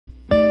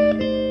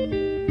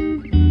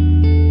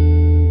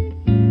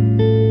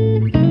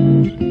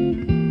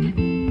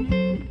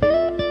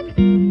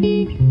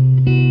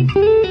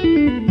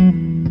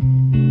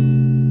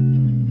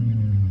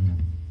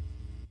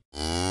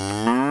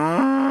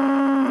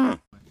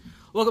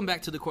Welcome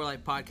back to the Core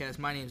Life Podcast.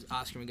 My name is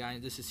Oscar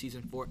McGuire. This is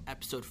Season 4,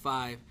 Episode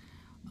 5.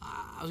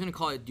 I was going to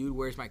call it Dude,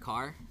 Where's My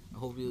Car?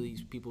 Hopefully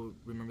these people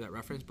remember that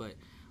reference, but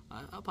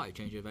I'll probably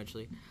change it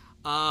eventually.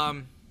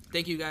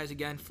 Thank you guys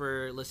again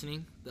for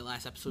listening. The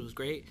last episode was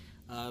great.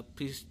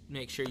 Please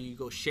make sure you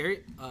go share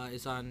it.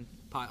 It's on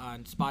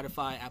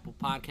Spotify, Apple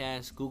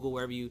Podcasts, Google,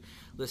 wherever you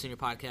listen to your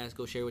podcast.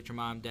 Go share it with your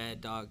mom, dad,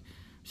 dog,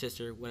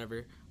 sister,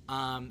 whatever.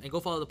 And go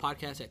follow the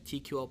podcast at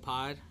TQL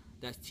Pod.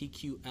 That's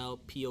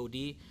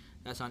TQLPOD.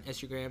 That's on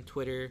Instagram,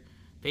 Twitter,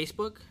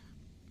 Facebook.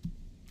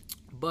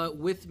 But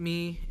with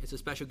me is a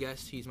special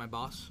guest. He's my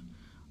boss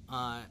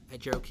at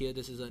Gerald Kia.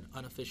 This is an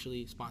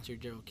unofficially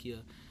sponsored Gerald Kia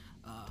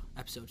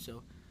episode.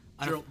 So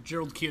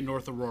Gerald Kia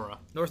North Aurora.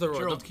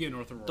 Gerald Kia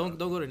North Aurora. Don't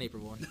go to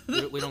Naperville.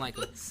 We don't like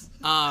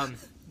them.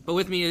 But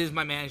with me is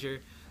my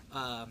manager,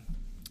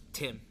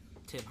 Tim.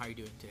 Tim, how are you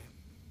doing today?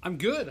 I'm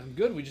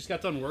good. We just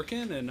got done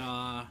working, and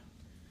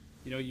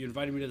you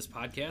invited me to this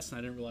podcast, and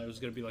I didn't realize it was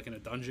going to be like in a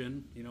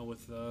dungeon,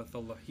 with the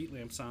heat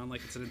lamps on,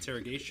 like it's an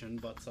interrogation.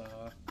 But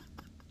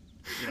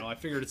I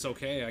figured it's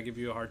okay. I give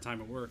you a hard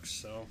time at work,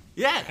 so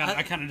yeah,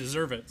 I kind of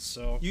deserve it.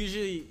 So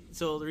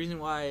the reason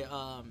why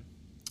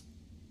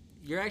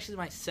you're actually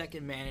my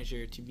second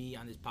manager to be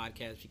on this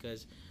podcast,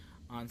 because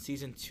on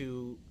season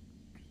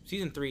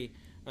 3,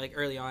 like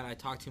early on, I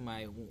talked to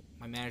my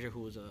manager, who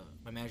was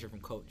my manager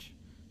from Coach.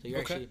 So you're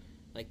actually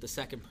like the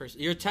second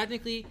person. You're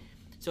technically.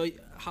 So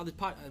how this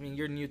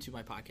you're new to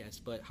my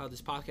podcast, but how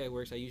this podcast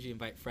works, I usually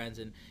invite friends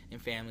and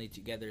family to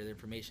gather the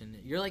information.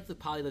 You're like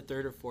probably the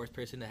third or fourth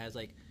person that has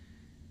like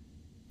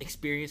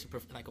experience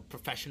like a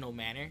professional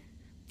manner.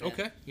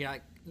 Okay. You're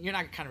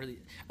not kind of really.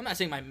 I'm not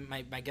saying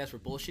my guests were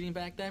bullshitting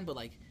back then, but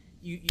like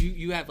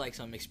you have like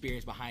some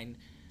experience behind.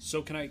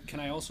 So can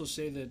I also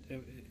say that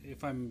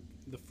if I'm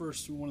the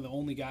first, one of the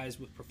only guys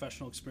with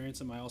professional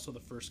experience, am I also the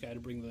first guy to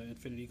bring the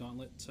Infinity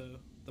Gauntlet to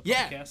the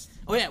podcast?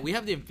 Oh yeah, we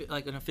have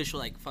an official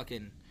like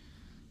fucking,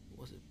 what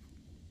was it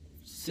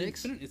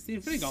 6? It's the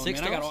Infinity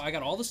Gauntlet, man. I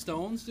got all the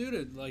stones, dude.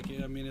 It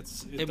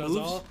does moves?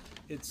 all.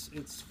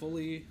 It's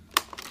fully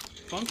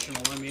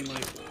functional. I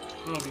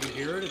don't know if you can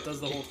hear it. It does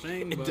the whole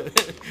thing.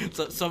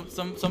 But so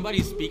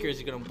somebody's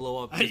speakers are gonna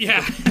blow up.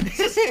 Yeah.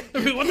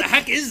 What the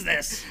heck is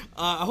this?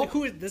 I hope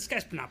this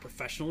guy's not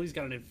professional. He's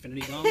got an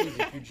Infinity Gauntlet. He's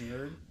a huge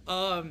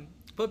nerd.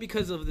 But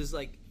because of this,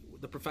 like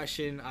the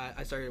profession,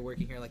 I started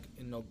working here like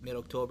in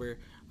mid-October.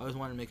 I always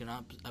wanted to make an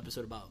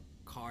episode about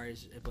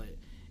cars, but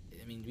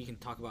we can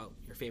talk about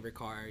your favorite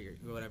car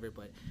or whatever.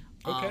 But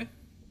okay.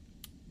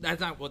 That's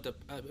not what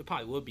it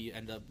probably would be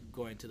end up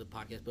going to the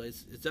podcast, but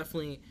it's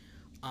definitely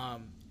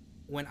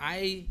when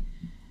I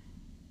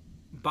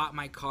bought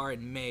my car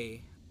in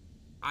May,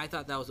 I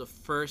thought that was the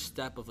first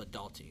step of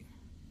adulting.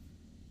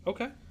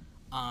 Okay.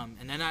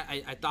 And then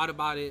I thought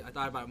about it. I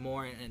thought about it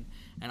more, and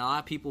a lot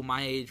of people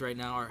my age right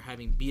now are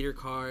having beater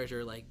cars,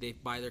 or like they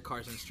buy their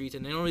cars on the streets,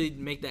 and they don't really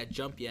make that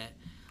jump yet.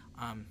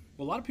 Well,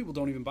 a lot of people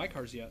don't even buy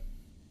cars yet.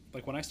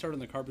 Like when I started in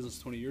the car business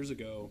 20 years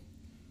ago,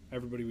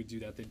 everybody would do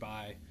that. They'd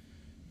buy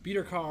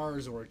beater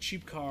cars or a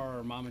cheap car,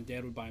 or mom and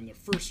dad would buy them their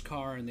first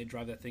car, and they'd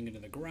drive that thing into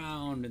the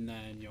ground, and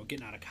then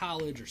getting out of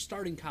college or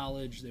starting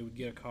college, they would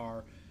get a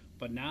car.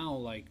 But now,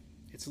 like,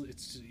 it's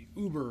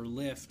Uber,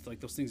 Lyft, like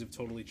those things have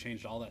totally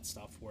changed all that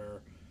stuff.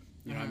 Where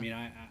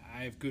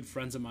I have good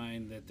friends of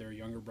mine that their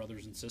younger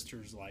brothers and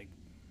sisters, like,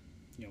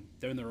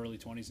 they're in their early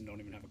 20s and don't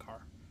even have a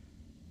car.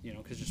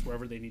 Because just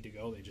wherever they need to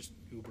go, they just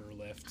Uber or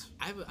Lyft.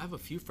 I have a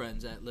few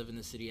friends that live in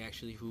the city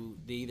actually who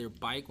they either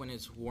bike when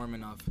it's warm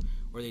enough,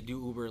 or they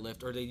do Uber or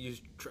Lyft, or they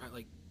use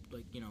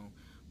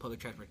public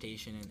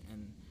transportation,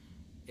 and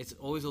it's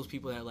always those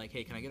people that are like,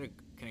 hey, can I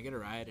get a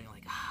ride? And you're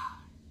like,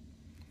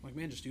 I'm like,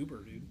 man, just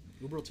Uber, dude.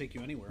 Uber will take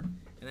you anywhere.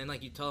 And then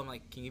like you tell them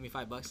like, can you give me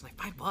 $5? I'm like,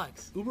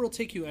 $5. Uber will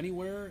take you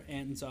anywhere,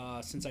 and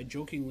since I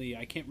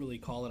can't really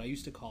call it. I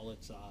used to call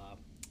it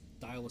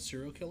dial a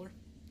serial killer.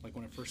 Like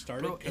when it first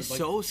started. Bro, it's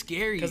so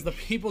scary. Because the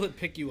people that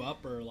pick you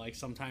up are like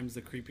sometimes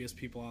the creepiest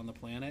people on the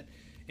planet.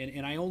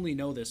 And I only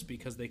know this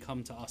because they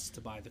come to us to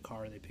buy the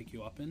car they pick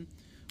you up in.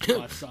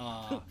 But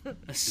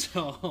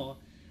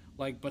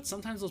but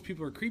sometimes those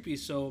people are creepy.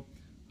 So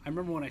I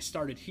remember when I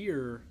started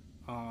here,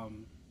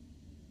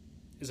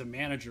 as a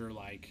manager,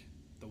 like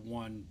the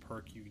one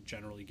perk you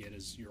generally get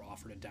is you're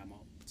offered a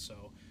demo.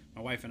 So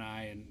my wife and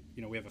I, and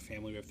we have a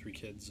family, we have 3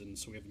 kids, and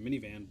so we have a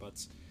minivan,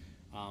 but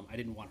I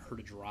didn't want her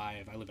to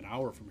drive. I live an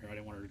hour from here. I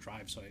didn't want her to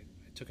drive, so I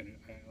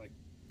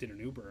did an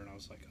Uber, and I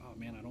was like, oh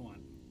man, I don't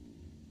want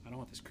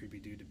this creepy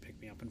dude to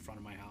pick me up in front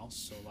of my house.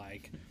 So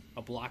like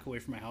a block away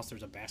from my house,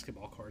 there's a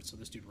basketball court. So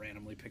this dude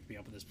randomly picked me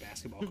up with this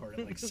basketball court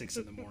at like 6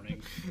 a.m.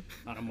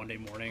 on a Monday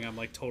morning. I'm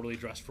like totally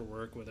dressed for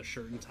work with a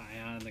shirt and tie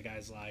on, and the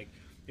guy's like,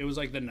 it was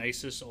like the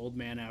nicest old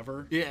man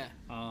ever. Yeah.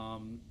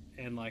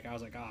 And like I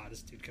was like,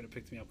 this dude could have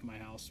picked me up in my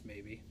house,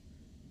 maybe.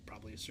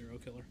 Probably a serial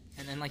killer.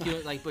 And then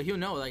but he'll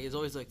know, like it's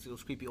always like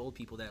those creepy old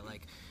people that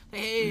like,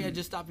 hey, I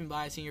just stopping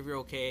by, seeing if you're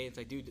okay. It's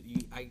like, dude,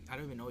 I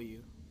don't even know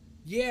you.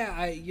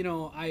 Yeah,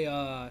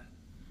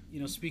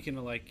 speaking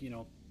of like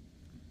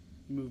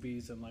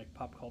movies and like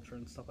pop culture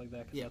and stuff like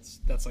that, 'cause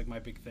that's like my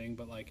big thing.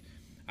 But like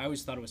I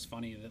always thought it was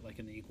funny that like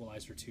in the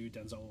Equalizer 2,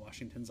 Denzel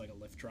Washington's like a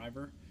Lyft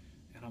driver,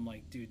 and I'm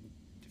like, dude,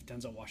 if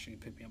Denzel Washington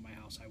picked me up my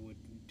house, I would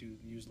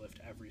use Lyft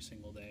every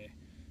single day.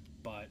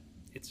 But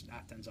it's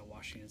not Denzel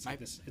Washington. It's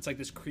like It's like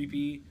this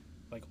creepy,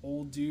 like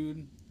old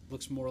dude.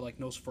 Looks more like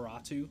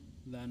Nosferatu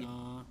than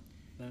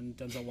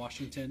Denzel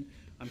Washington.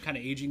 I'm kind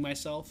of aging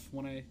myself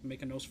when I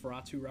make a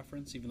Nosferatu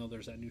reference, even though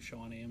there's that new show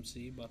on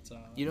AMC. But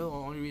the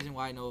only reason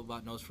why I know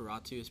about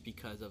Nosferatu is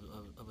because of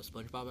a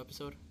SpongeBob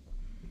episode.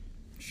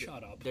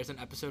 Shut up. There's an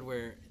episode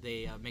where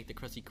they make the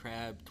Krusty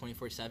Krab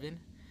 24/7,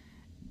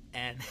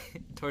 and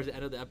towards the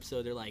end of the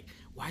episode, they're like,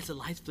 "Why is the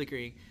lights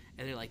flickering?"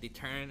 And they're like, they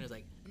turn, and it's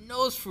like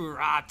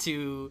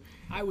Nosferatu.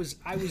 I was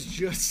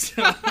just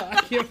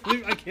I can't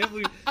believe I can't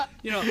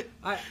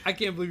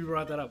believe you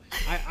brought that up.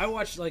 I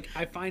watched, like,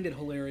 I find it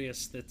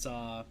hilarious that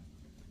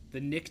the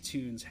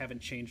Nicktoons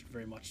haven't changed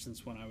very much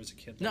since when I was a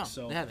kid. Like,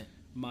 no, they haven't.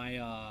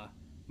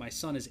 My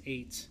son is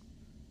 8,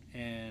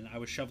 and I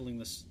was shoveling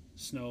this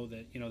snow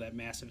that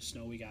massive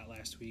snow we got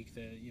last week,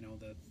 the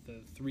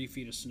 3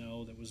 feet of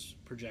snow that was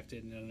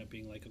projected and ended up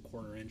being like a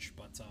quarter inch,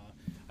 but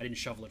I didn't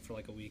shovel it for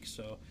like a week.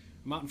 So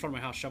I'm out in front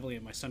of my house shoveling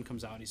it. My son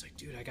comes out and he's like,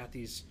 dude, I got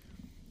these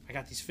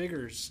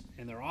figures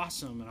and they're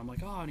awesome. And I'm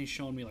like, oh, and he's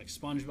showing me like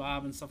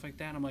SpongeBob and stuff like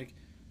that. And I'm like,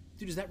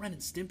 dude, is that Ren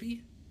and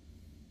Stimpy?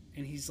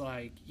 And he's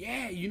like,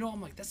 yeah,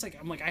 I'm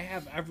like, I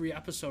have every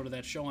episode of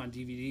that show on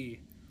DVD,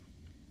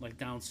 like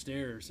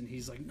downstairs. And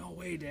he's like, no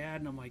way,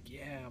 Dad. And I'm like,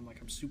 yeah, I'm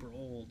super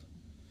old.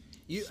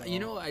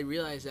 I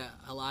realized that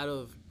a lot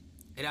of,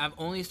 and I've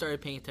only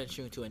started paying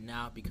attention to it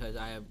now because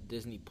I have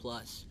Disney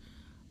Plus,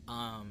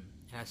 and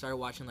I started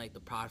watching like the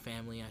Proud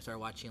Family, and I started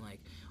watching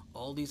like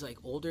all these like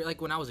older, like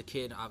when I was a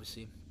kid,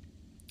 obviously.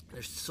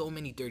 There's so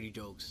many dirty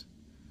jokes.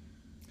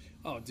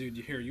 Oh, dude,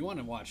 you want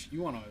to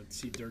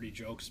see dirty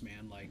jokes,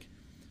 man? Like,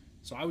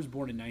 so I was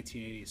born in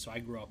 1980, so I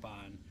grew up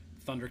on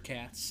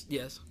Thundercats,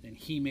 yes, and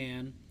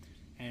He-Man,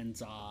 and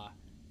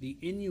the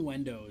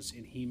innuendos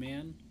in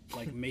He-Man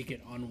like make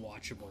it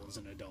unwatchable as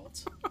an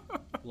adult.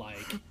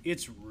 Like,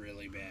 it's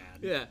really bad.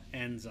 Yeah.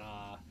 And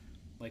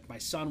like my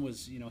son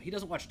was, he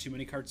doesn't watch too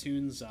many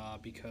cartoons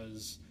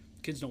because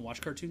kids don't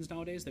watch cartoons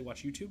nowadays. They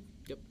watch YouTube.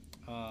 Yep.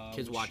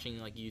 Kids watching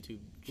like YouTube,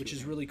 which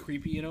is really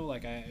creepy.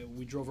 Like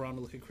we drove around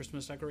to look at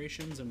Christmas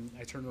decorations, and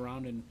I turned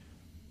around and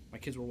my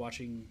kids were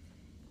watching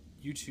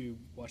YouTube,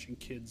 watching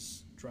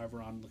kids drive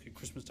around and look at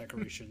Christmas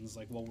decorations,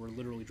 like while we're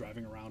literally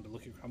driving around to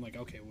look at. I'm like,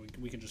 okay,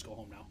 we can just go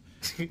home now.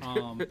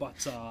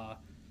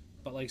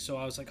 But like, so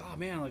I was like, oh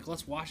man, like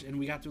let's watch it. And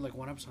we got through like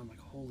one episode. I'm like,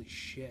 holy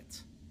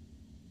shit.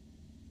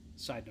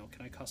 Side note,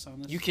 can I cuss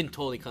on this? You can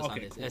totally cuss on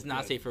this. Cool, it's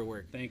not safe for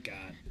work. Thank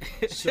God.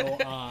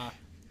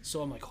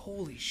 So I'm like,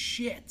 holy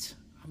shit.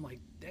 I'm like,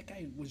 that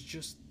guy was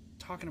just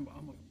talking about.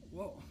 I'm like,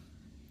 whoa.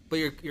 But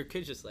your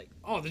kid's just like,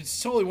 oh, they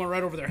totally went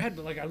right over their head.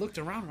 But like, I looked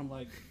around and I'm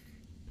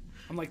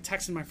like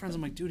texting my friends.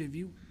 I'm like, dude,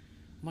 I'm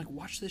like,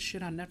 watch this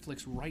shit on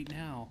Netflix right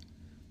now,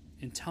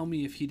 and tell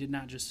me if he did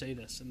not just say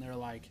this. And they're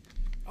like,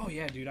 oh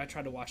yeah, dude, I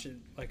tried to watch it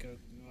like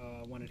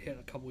when it hit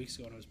a couple weeks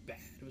ago, and it was bad.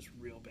 It was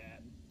real bad.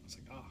 I was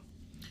like, oh.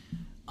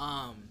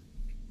 I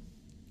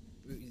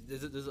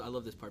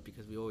love this part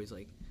because we always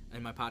like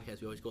in my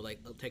podcast we always go like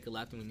take a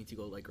left and we need to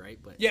go like right,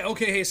 but yeah,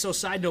 okay. Hey, so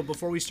side note,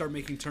 before we start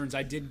making turns,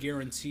 I did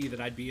guarantee that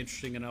I'd be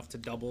interesting enough to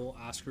double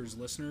Oscar's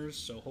listeners,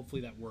 so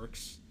hopefully that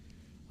works.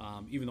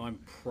 Even though I'm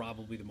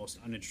probably the most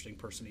uninteresting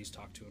person he's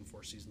talked to in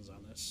 4 seasons on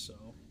this, so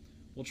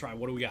we'll try.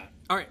 What do we got?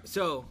 All right,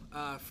 so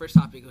first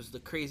topic was the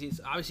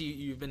craziest. Obviously,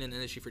 you've been in the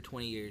industry for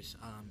 20 years,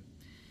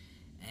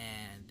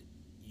 and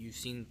you've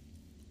seen.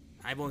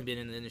 I've only been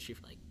in the industry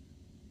for like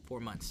 4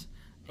 months.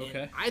 And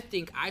okay. I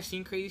think I've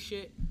seen crazy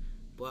shit,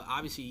 but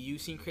obviously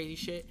you've seen crazy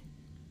shit.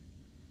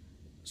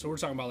 So we're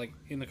talking about like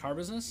in the car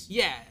business?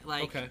 Yeah,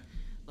 like okay.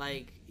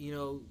 Like,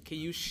 can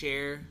you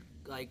share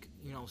like,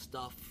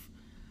 stuff?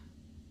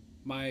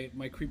 My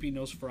creepy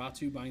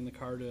Nosferatu buying the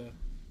car to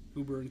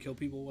Uber and kill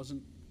people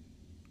wasn't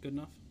good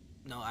enough?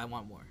 No, I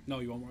want more. No,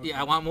 you want more? Okay.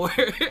 Yeah, I want more.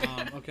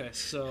 Okay,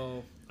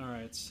 so all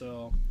right,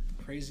 so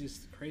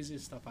craziest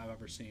stuff I've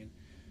ever seen.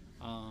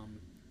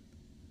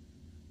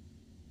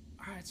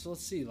 All right, so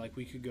let's see. Like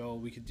we could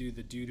do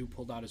the dude who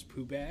pulled out his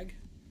poo bag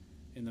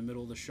in the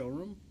middle of the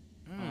showroom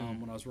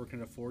when I was working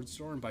at a Ford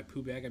store. And by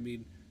poo bag, I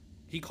mean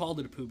he called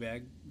it a poo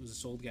bag. It was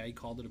this old guy. He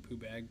called it a poo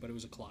bag, but it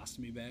was a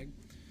colostomy bag.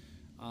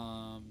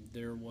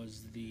 There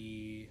was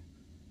the.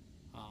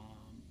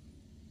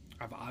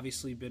 I've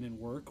obviously been in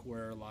work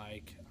where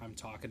like I'm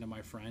talking to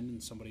my friend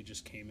and somebody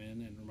just came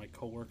in, and my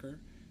coworker,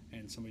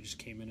 and somebody just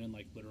came in and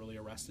like literally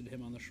arrested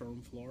him on the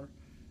showroom floor.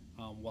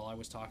 While I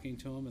was talking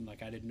to him, and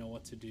like I didn't know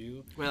what to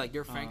do. Wait, like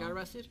your friend got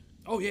arrested?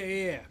 Oh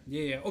yeah.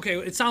 Okay,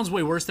 it sounds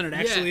way worse than it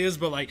actually is,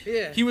 but like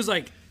he was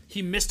like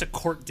he missed a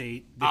court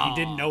date that he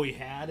didn't know he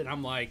had, and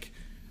I'm like,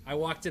 I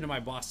walked into my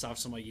boss's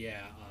office. I'm like,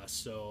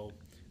 so,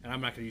 and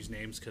I'm not gonna use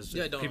names because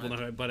people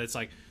know it, but it's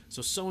like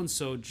so and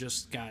so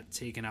just got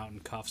taken out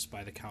in cuffs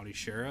by the county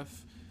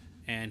sheriff,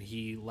 and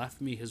he left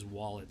me his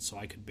wallet so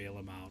I could bail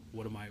him out.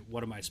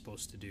 What am I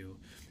supposed to do?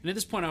 And at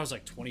this point, I was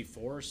like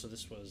 24, so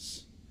this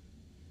was.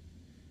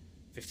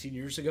 15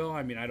 years ago.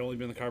 I mean, I'd only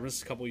been in the car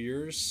business a couple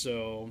years,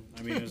 so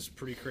I mean, it was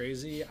pretty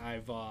crazy.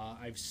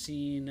 I've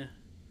seen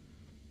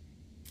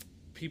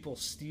people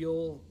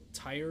steal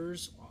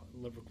tires,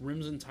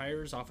 rims and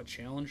tires off a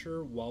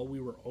Challenger while we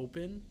were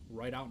open,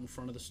 right out in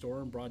front of the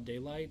store in broad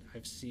daylight.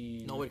 I've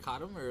seen. No one caught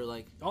them, or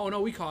like. Oh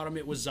no, we caught them.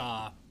 It was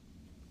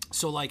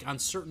so like on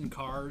certain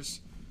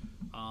cars,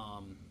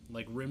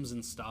 like rims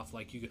and stuff,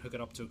 like you could hook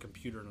it up to a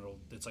computer and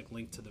it's like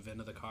linked to the VIN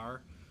of the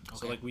car. Okay.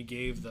 So like we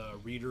gave the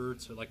reader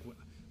to like.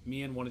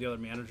 Me and one of the other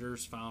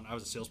managers found, I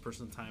was a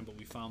salesperson at the time, but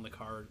we found the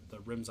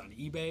rims on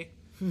eBay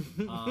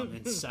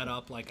and set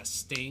up like a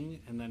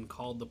sting and then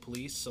called the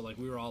police. So like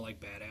we were all like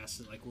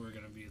badasses, like we were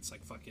going to be, it's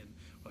like fucking,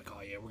 like, oh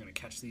yeah, we're going to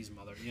catch these and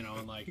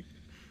like,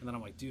 and then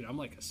I'm like, dude, I'm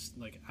like,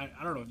 I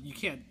don't know, you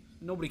can't,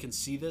 nobody can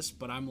see this,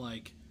 but I'm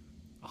like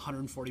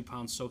 140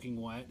 pounds soaking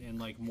wet, and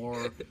like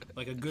more,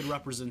 like a good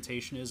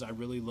representation is I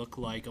really look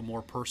like a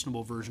more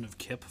personable version of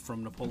Kip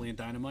from Napoleon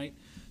Dynamite.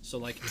 So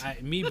like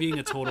me being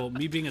a total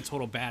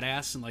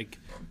badass and like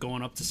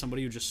going up to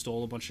somebody who just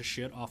stole a bunch of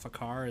shit off a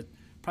car, it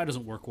probably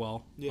doesn't work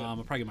well. Yeah. I'll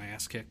probably get my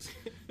ass kicked.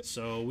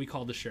 So we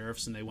called the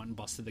sheriffs and they went and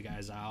busted the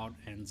guys out.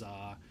 And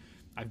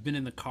I've been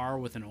in the car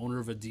with an owner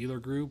of a dealer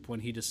group when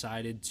he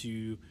decided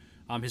to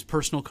his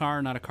personal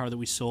car, not a car that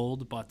we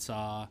sold, but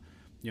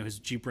his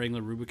Jeep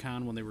Wrangler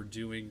Rubicon, when they were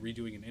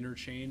redoing an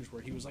interchange,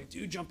 where he was like,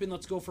 dude, jump in,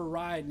 let's go for a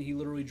ride. And he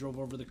literally drove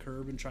over the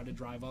curb and tried to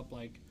drive up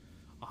like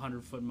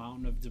 100-foot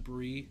mountain of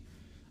debris.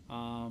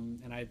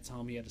 And I had to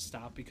tell him he had to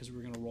stop because we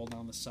were going to roll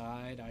down the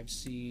side. I've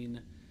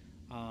seen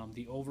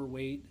the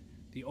overweight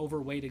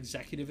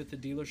executive at the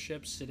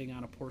dealership sitting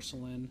on a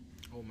porcelain.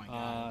 Oh my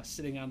God!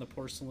 Sitting on the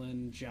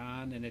porcelain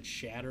John, and it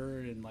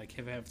shattered, and like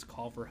him have to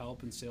call for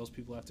help, and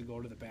salespeople have to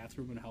go to the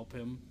bathroom and help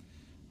him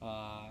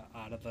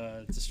out of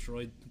the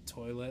destroyed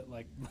toilet,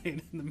 like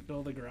laying in the middle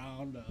of the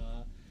ground.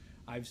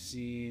 I've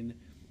seen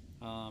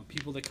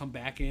people that come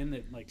back in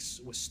that like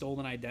with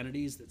stolen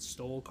identities that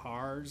stole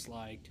cars,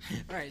 like.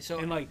 All right, so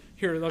and like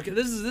here, look,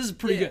 this is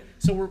pretty good.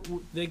 So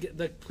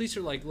the police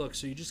are like, look,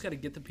 so you just got to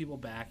get the people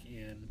back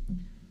in,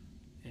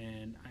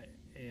 and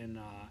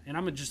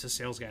I'm just a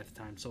sales guy at the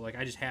time, so like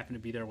I just happened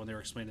to be there when they were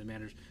explaining to the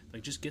managers,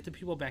 like, just get the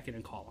people back in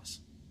and call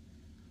us.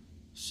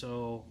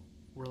 So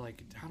we're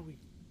like, how do we,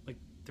 like,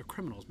 they're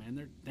criminals,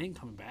 man. They ain't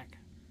coming back.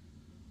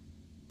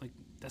 Like,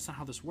 that's not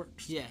how this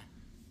works. Yeah.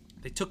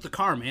 They took the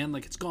car, man.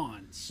 Like, it's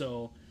gone.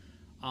 So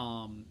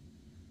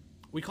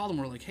we called them.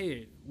 We're like,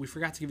 hey, we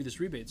forgot to give you this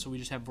rebate, so we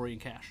just have it for you in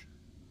cash.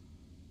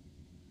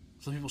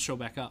 So people show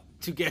back up.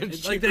 To get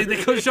it. Like,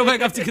 they go show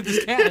back up to get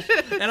this cash.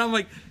 And I'm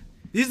like,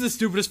 these are the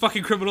stupidest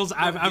fucking criminals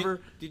I've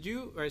ever... Did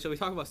you... All right, so we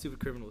talk about stupid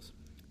criminals.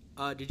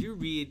 Did you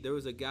read there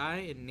was a guy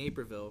in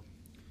Naperville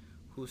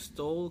who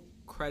stole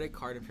credit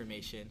card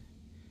information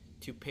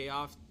to pay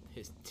off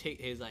his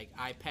like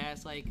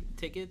iPass like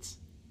tickets?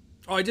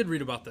 Oh, I did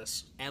read about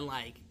this. And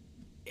like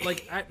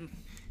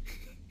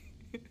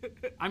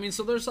I mean,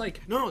 so there's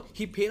like no,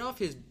 he paid off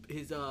his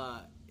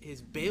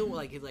bail,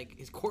 like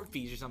his court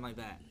fees or something like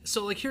that.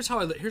 So like here's how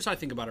I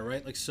think about it,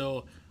 right? Like,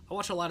 so I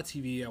watch a lot of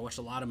TV, I watch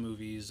a lot of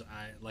movies.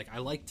 I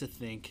like to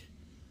think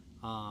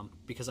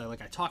because I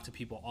talk to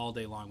people all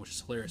day long, which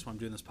is hilarious when I'm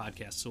doing this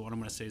podcast. So what I'm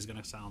going to say is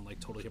going to sound like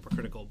totally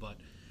hypocritical, but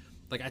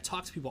like I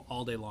talk to people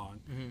all day long.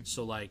 Mm-hmm.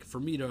 So like for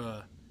me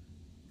to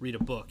read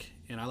a book,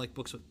 and I like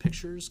books with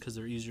pictures because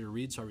they're easier to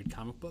read, so I read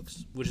comic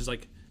books, which is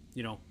like,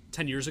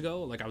 10 years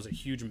ago, like I was a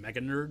huge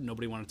mega nerd.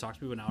 Nobody wanted to talk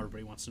to me, but now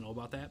everybody wants to know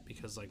about that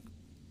because like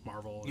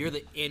Marvel. You're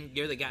the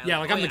guy. Yeah,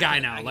 like I'm the guy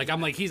now.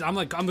 I'm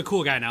the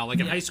cool guy now. Like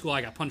in high school,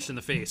 I got punched in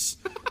the face,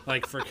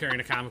 like for carrying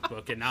a comic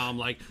book, and now I'm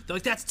like, they're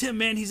like, that's Tim,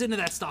 man. He's into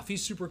that stuff.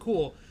 He's super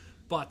cool.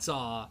 But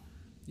so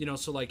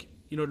like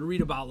to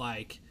read about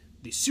like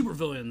these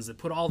supervillains that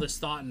put all this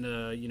thought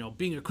into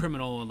being a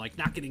criminal and like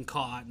not getting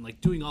caught and like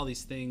doing all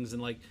these things,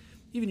 and like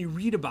even you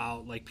read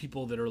about like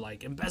people that are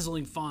like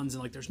embezzling funds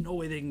and like there's no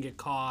way they can get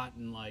caught,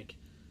 and like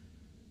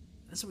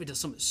then somebody does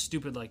something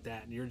stupid like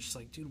that and you're just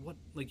like, dude, what?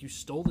 Like, you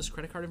stole this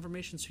credit card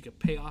information so you could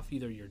pay off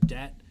either your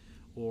debt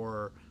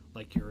or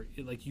like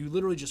you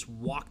literally just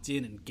walked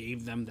in and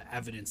gave them the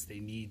evidence they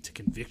need to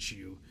convict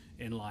you,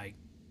 and like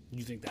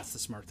you think that's the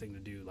smart thing to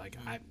do. Like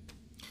I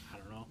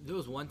don't know. There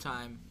was one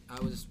time I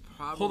was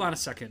probably... Hold on a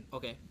second.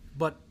 Okay.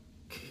 But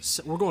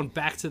we're going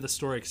back to the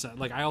story because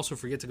like I also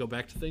forget to go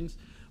back to things,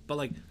 but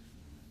like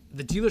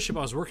the dealership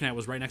I was working at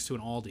was right next to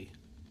an Aldi.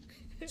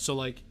 So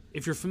like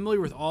if you're familiar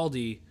with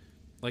Aldi,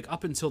 like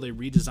up until they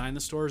redesigned the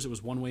stores, it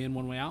was one way in,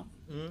 one way out,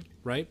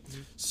 right?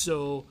 Mm-hmm.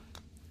 So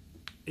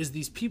as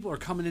these people are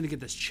coming in to get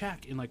this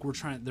check, and like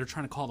they're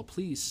trying to call the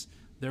police,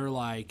 they're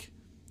like,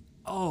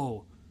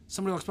 oh,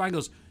 somebody walks by and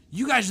goes,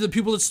 you guys are the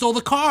people that stole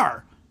the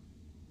car.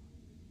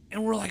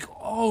 And we're like,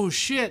 oh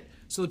shit.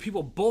 So the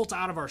people bolt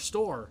out of our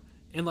store,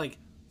 and like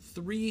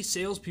 3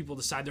 salespeople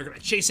decide they're going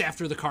to chase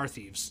after the car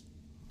thieves.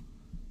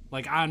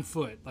 Like on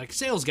foot, like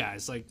sales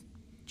guys, like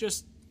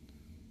just,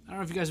 I don't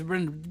know if you guys have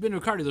been to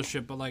a car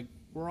dealership, but like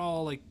we're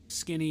all like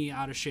skinny,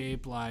 out of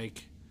shape,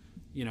 like,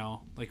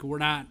 like we're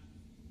not,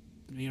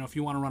 if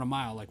you want to run a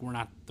mile, like we're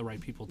not the right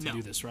people to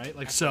do this, right?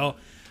 Like, so,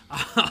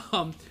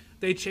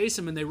 they chase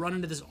him and they run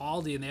into this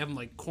Aldi and they have him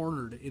like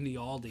cornered in the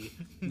Aldi.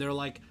 And they're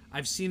like,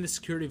 I've seen the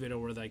security video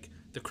where like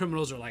the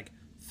criminals are like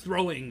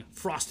throwing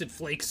Frosted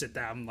Flakes at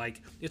them.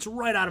 Like, it's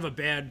right out of a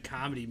bad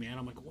comedy, man.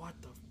 I'm like, what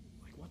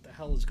the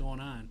hell is going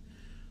on?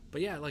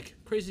 But yeah, like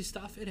crazy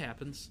stuff. It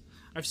happens.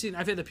 I've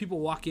had the people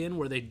walk in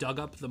where they dug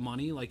up the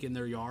money like in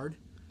their yard.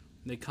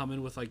 And they come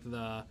in with like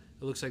it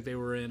looks like they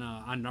were in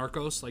on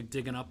Narcos, like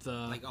digging up the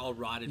like all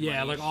rotted money.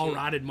 Yeah, like all shit.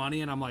 rotted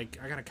money, and I'm like,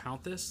 I gotta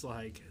count this.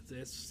 Like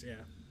it's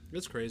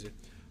crazy.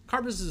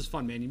 Car business is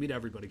fun, man. You meet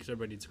everybody because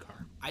everybody needs a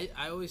car. I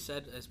always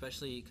said,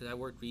 especially because I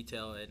work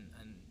retail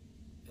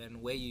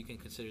and way you can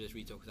consider this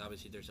retail because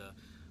obviously there's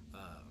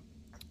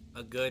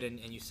a good and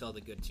you sell the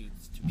good to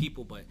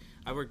people, but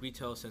I worked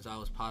retail since I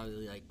was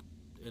probably like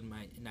in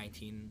my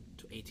 19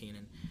 to 18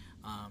 and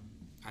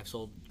I've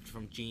sold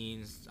from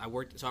jeans. I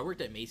worked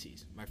at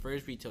Macy's. My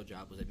first retail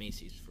job was at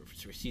Macy's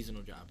for a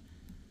seasonal job.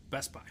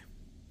 Best Buy.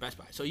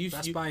 So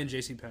Best Buy and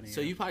JCPenney.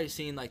 So you've probably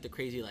seen like the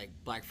crazy like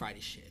Black Friday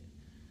shit.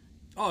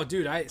 Oh,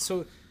 dude!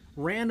 So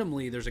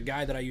randomly, there's a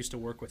guy that I used to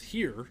work with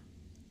here,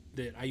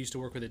 that I used to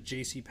work with at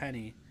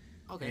JCPenney.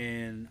 Okay.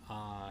 And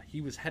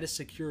he was head of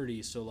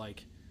security. So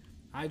like,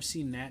 I've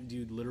seen that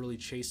dude literally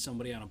chase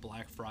somebody on a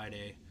Black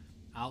Friday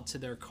out to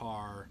their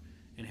car.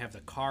 And have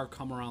the car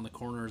come around the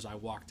corner as I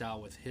walked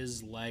out with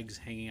his legs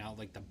hanging out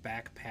like the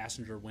back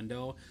passenger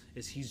window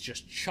as he's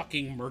just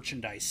chucking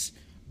merchandise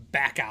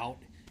back out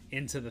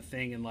into the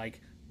thing and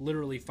like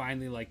literally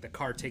finally like the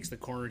car takes the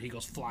corner and he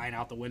goes flying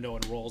out the window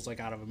and rolls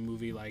like out of a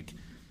movie like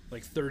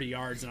 30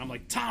 yards and I'm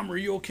like, Tom, are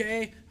you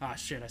okay? Ah,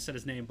 shit, I said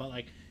his name, but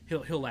like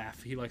he'll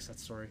laugh. He likes that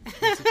story.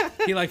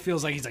 He like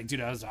feels like he's like,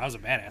 dude, I was a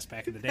badass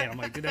back in the day. And I'm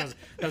like, dude, that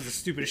was the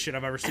stupidest shit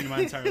I've ever seen in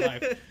my entire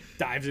life.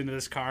 Dives into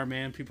this car,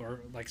 man. People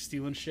are like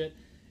stealing shit.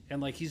 And,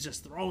 like, he's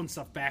just throwing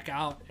stuff back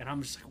out. And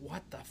I'm just like,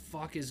 what the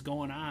fuck is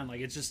going on? Like,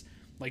 it's just,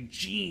 like,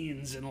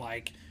 jeans and,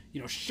 like, you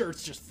know,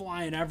 shirts just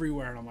flying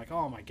everywhere. And I'm like,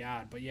 oh, my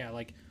God. But, yeah,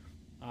 like,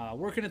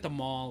 working at the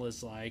mall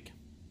is, like,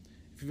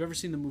 if you've ever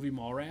seen the movie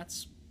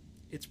Mallrats,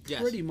 it's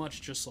pretty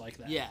much just like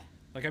that. Yeah.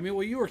 Like, I mean,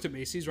 well, you worked at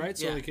Macy's, right?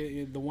 So, yeah.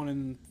 like, the one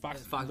in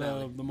Fox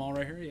Valley. The mall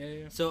right here?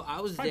 Yeah. So,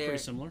 I was probably there.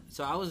 Pretty similar.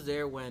 So, I was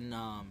there when,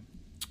 how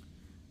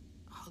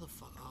the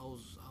fuck? I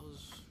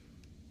was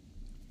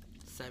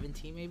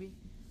 17, maybe?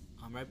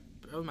 Right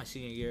was my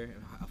senior year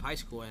of high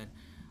school, and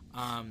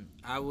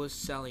I was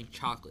selling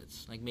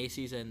chocolates like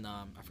Macy's and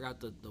I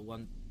forgot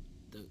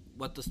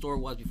what the store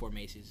was before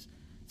Macy's,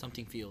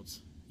 something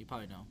Fields. You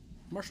probably know.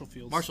 Marshall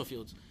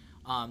Fields.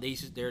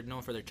 They're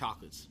known for their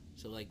chocolates.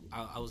 So like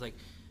I was like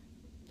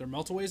their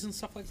meltaways and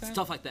stuff like that.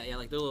 Stuff like that, yeah,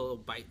 like their little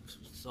bite.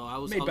 So I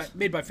was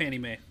made by Fannie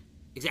Mae.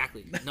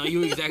 Exactly. No,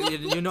 you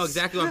know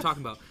exactly what I'm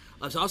talking about.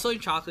 So I was selling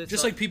chocolates.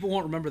 Just like people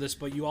won't remember this,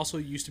 but you also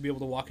used to be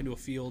able to walk into a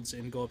Fields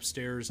and go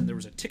upstairs, and there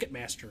was a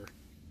Ticketmaster,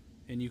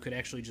 and you could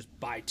actually just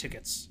buy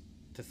tickets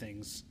to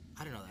things.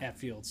 I didn't know that. At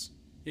Fields.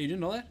 Yeah, you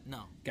didn't know that?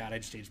 No. God, I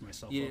just aged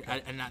myself. Yeah, okay. I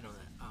did not know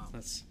that.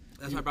 That's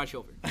why I brought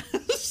you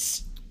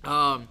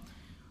over.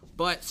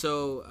 But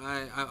so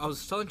I was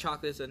selling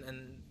chocolates,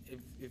 and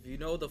if you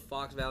know the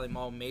Fox Valley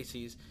Mall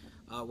Macy's,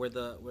 where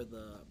the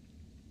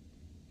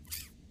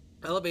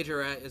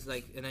elevator at is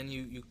like, and then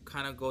you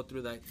kind of go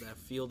through that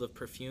field of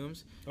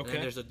perfumes, and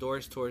then there's the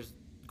doors towards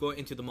going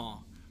into the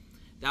mall.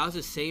 That was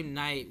the same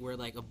night where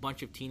like a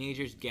bunch of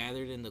teenagers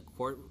gathered in the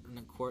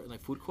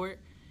food court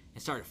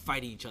and started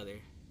fighting each other.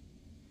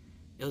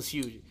 It was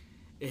huge.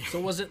 So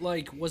was it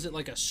like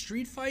a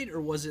street fight,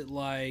 or was it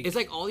like? It's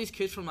like all these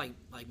kids from like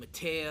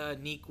Matea,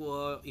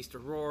 Nequa, East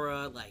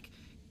Aurora, like.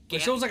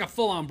 So it was like a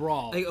full-on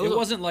brawl. Like, it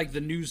wasn't like the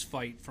news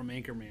fight from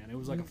Anchorman. It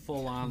was like a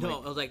full-on. No,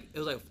 it was like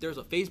there was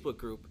a Facebook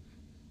group,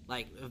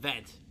 like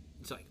event.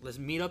 It's like, let's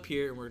meet up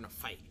here and we're gonna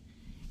fight.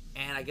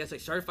 And I guess I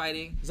started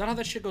fighting. Is that how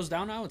that shit goes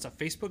down now? It's a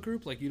Facebook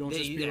group. Like you don't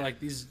just be like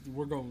these.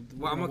 We're going.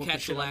 Well, I'm gonna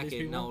catch the lack.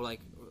 No,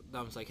 like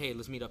I was like, hey,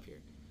 let's meet up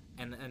here.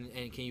 And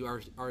can you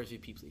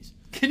RSVP, please?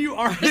 Can you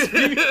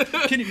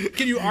RSVP?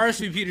 can you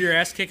RSVP to your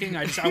ass kicking?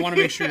 I want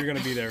to make sure you're gonna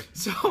be there.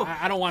 So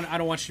I don't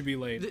want you to be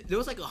late. There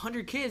was like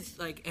 100 kids,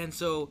 like, and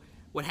so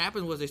what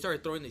happened was they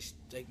started throwing these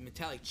like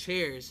metallic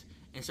chairs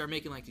and started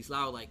making like these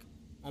loud, like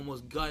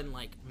almost gun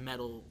like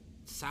metal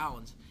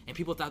sounds, and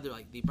people thought there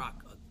was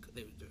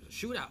a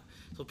shootout.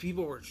 So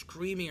people were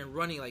screaming and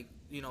running, like,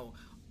 you know,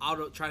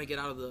 trying to get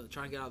out of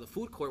the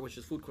food court, which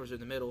is food courts in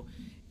the middle,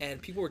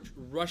 and people were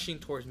rushing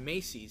towards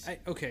Macy's.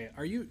 Okay,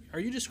 are you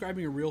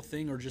describing a real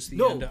thing or just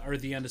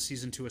the end of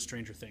season 2 of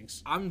Stranger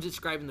Things? I'm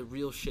describing the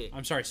real shit.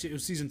 I'm sorry, it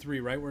was season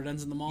 3, right, where it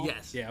ends in the mall?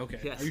 Yes. Yeah. Okay.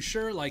 Yes. Are you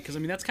sure? Like, because I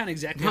mean that's kind of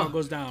exactly how it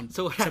goes down.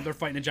 So except they're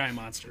fighting a giant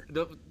monster.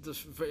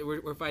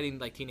 We're fighting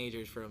like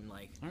teenagers from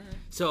like. All right.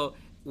 So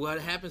what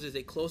happens is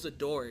they close the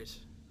doors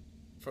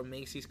from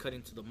Macy's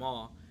cutting to the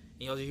mall,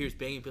 and you also hear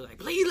banging, people like,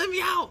 "Please let me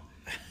out!"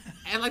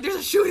 And like there's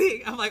a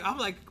shooting. I'm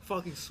like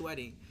fucking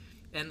sweating,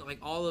 and like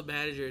all the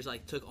managers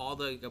like took all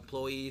the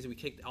employees. We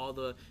kicked all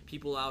the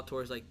people out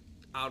towards like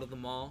out of the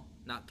mall,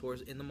 not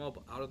towards in the mall,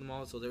 but out of the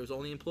mall. So there was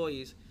only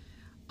employees,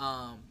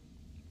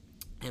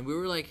 and we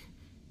were like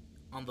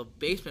on the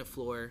basement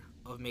floor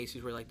of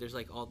Macy's, where like there's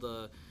like all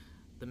the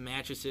the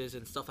mattresses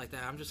and stuff like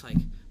that. I'm just like,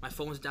 my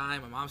phone's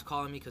dying. My mom's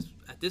calling me because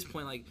at this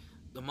point, like,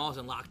 the mall's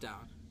in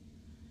lockdown.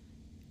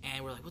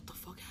 And we're like, what the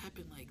fuck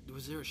happened? Like,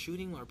 was there a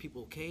shooting? Are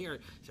people okay? Or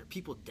is there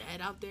people dead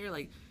out there?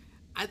 Like,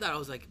 I thought I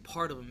was, like,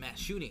 part of a mass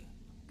shooting.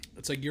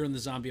 It's like you're in the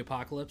zombie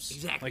apocalypse.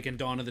 Exactly. Like in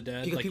Dawn of the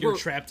Dead. Because like you're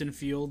trapped in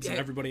fields and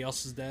everybody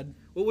else is dead.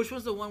 Well, which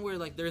was the one where,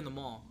 like, they're in the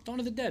mall? Dawn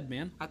of the Dead,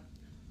 man.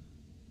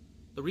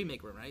 The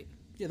remake one, right?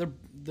 Yeah,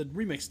 the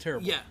remake's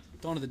terrible. Yeah.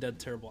 Dawn of the Dead,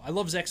 terrible. I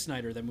love Zack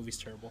Snyder. That movie's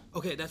terrible.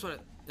 Okay, that's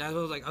what I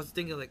was like. I was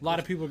thinking, like... A lot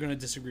of people are going to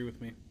disagree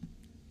with me.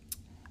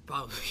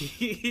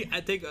 Probably. I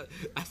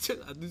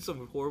do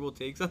some horrible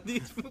takes on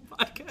these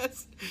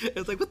podcasts.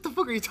 It's like, what the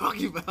fuck are you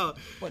talking about?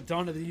 What,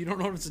 you don't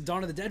know if it's a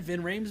Dawn of the Dead,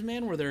 Vin Rames,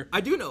 man, where they're... I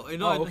do know. I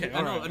know. Oh, okay.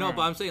 I know. Right,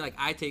 But I'm saying, like,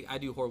 I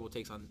do horrible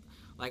takes on...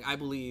 Like, I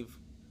believe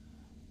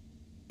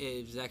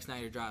if Zack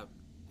Snyder dropped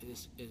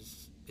his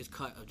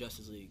cut of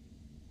Justice League,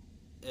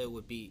 it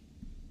would beat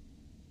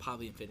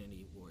probably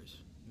Infinity Wars.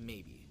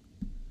 Maybe.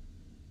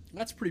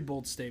 That's a pretty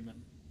bold statement.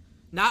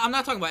 Now, I'm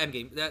not talking about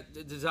Endgame.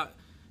 That does not...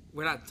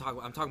 We're not talking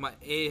about... I'm talking about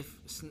if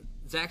the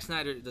Zack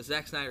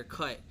Snyder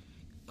cut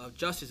of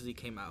Justice League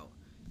came out,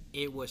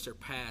 it would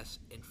surpass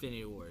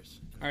Infinity Wars.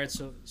 All right,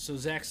 so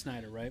Zack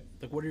Snyder, right?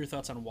 Like, what are your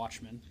thoughts on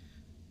Watchmen?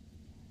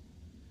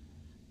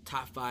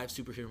 Top 5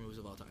 superhero movies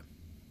of all time.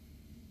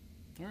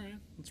 All right,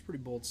 that's a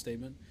pretty bold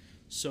statement.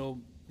 So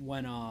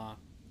when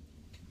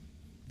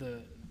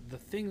the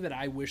thing that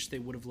I wish they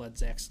would have let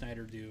Zack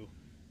Snyder do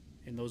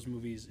in those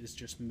movies is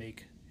just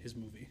make his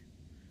movie.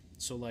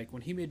 So like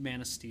when he made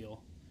Man of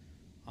Steel,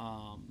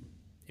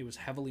 it was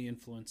heavily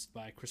influenced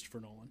by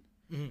Christopher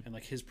Nolan and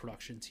like his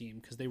production team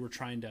because they were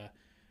trying to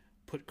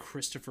put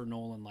Christopher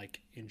Nolan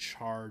like in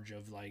charge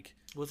of like.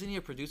 Wasn't he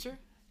a producer?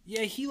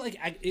 Yeah, he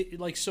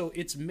so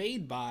it's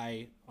made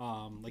by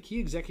like he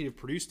executive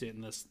produced it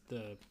in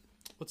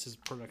what's his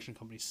production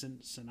company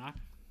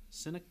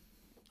Cynic,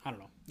 I don't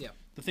know. Yeah,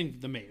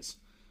 the maze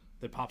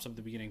that pops up at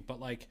the beginning, but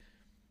like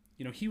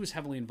he was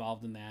heavily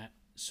involved in that.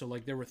 So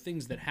like there were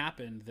things that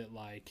happened that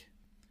like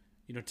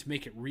to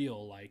make it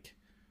real like.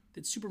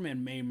 That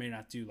Superman may or may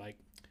not do, like,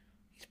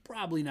 he's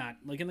probably not,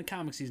 like, in the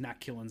comics, he's not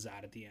killing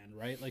Zod at the end,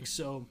 right? Like,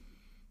 so,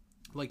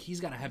 like,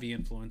 he's got a heavy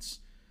influence,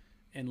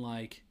 and,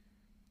 like,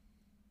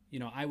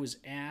 I was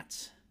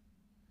at,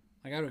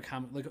 like, I would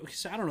comment, like, okay,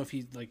 so I don't know if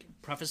he, like,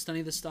 prefaced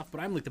any of this stuff,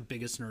 but I'm, like, the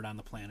biggest nerd on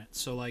the planet,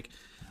 so, like,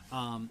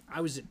 I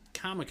was at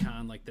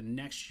Comic-Con, like, the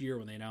next year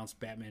when they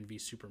announced Batman v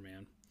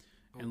Superman,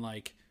 and,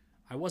 like,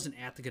 I wasn't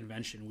at the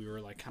convention, we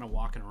were, like, kind of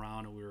walking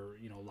around, and we were,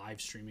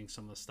 live streaming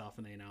some of the stuff,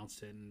 and they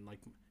announced it, and, like,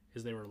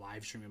 as they were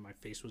live streaming, my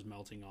face was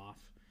melting off.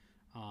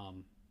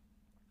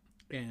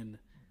 And,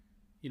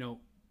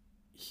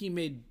 he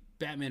made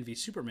Batman v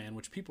Superman,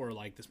 which people are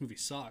like, this movie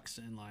sucks.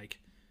 And, like,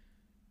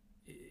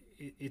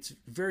 it's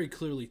very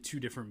clearly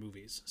two different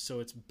movies. So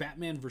it's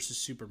Batman versus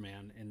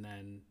Superman and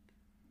then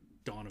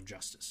Dawn of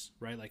Justice,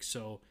 right? Like,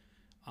 so,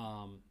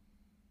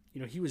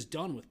 he was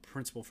done with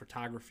principal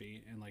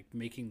photography and, like,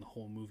 making the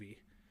whole movie.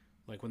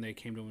 Like, when they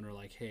came to him and were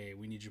like, hey,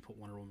 we need you to put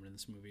Wonder Woman in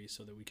this movie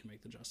so that we can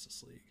make the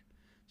Justice League.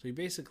 So he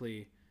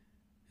basically,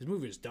 his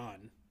movie was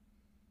done.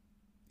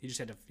 He just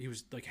had to. He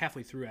was like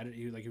halfway through edit.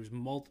 He was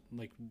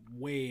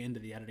way into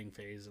the editing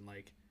phase, and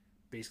like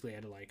basically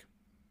had to like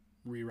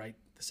rewrite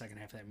the second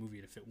half of that movie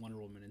to fit Wonder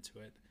Woman into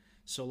it.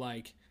 So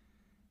like,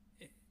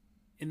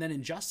 and then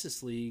in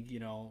Justice League,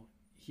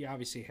 he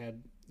obviously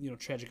had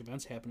tragic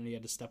events happen, and he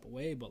had to step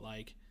away. But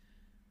like,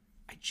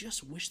 I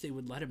just wish they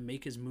would let him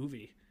make his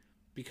movie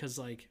because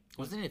like,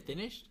 wasn't it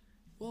finished?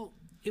 Well,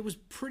 it was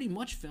pretty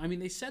much. I mean,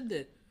 they said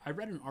that. I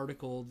read an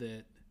article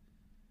that,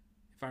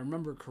 if I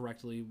remember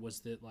correctly, was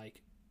that,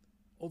 like,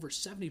 over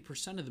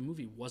 70% of the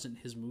movie wasn't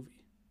his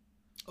movie.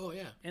 Oh,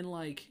 yeah. And,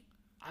 like,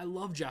 I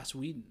love Joss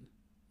Whedon.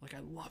 Like, I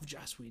love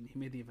Joss Whedon. He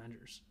made The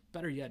Avengers.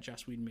 Better yet,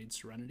 Joss Whedon made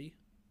Serenity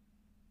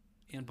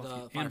and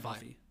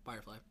Buffy.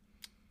 Firefly.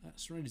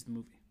 Serenity's the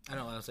movie. I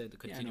know, I'll say the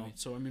continuing. Yeah, I know.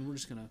 So, I mean, we're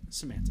just going to,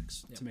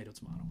 semantics, yep. Tomato.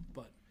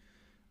 But,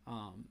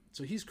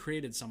 so he's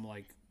created some,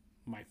 like,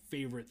 my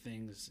favorite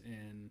things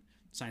in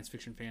science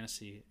fiction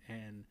fantasy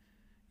and...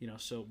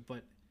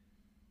 but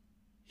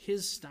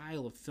his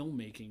style of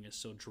filmmaking is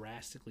so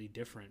drastically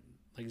different.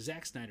 Like,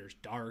 Zack Snyder's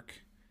dark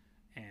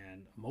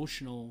and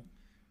emotional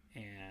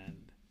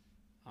and,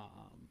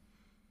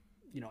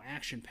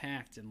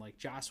 action-packed. And, like,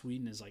 Joss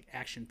Whedon is, like,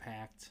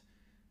 action-packed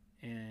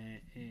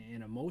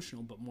and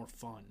emotional, but more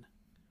fun.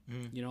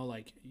 When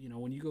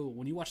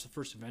you watch the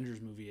first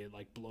Avengers movie, it,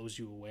 like, blows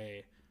you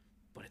away.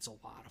 But it's a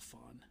lot of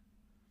fun.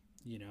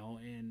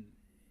 And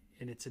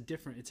it's a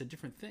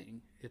different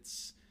thing.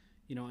 It's...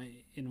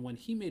 and when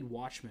he made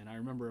Watchmen, I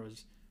remember it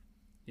was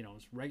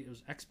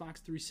Xbox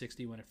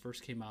 360 when it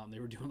first came out, and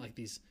they were doing like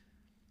these,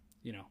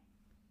 it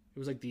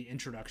was like the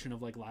introduction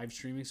of like live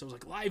streaming. So it was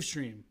like live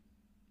stream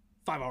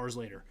 5 hours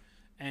later.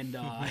 And,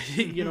 so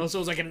it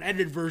was like an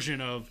edited version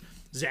of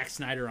Zack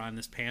Snyder on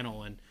this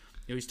panel. And,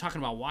 he's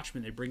talking about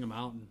Watchmen. They bring him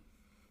out and,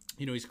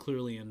 he's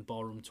clearly in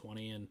Ballroom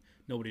 20 and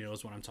nobody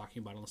knows what I'm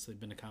talking about unless they've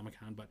been to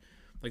Comic-Con. But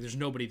like, there's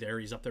nobody there.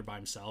 He's up there by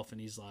himself and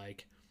he's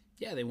like,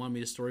 yeah, they want me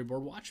to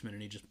storyboard Watchmen,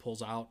 and he just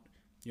pulls out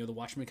the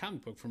Watchmen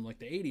comic book from like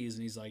the 80s,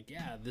 and he's like,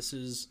 yeah, this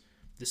is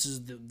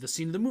the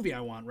scene of the movie I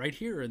want right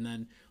here. And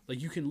then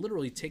like you can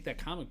literally take that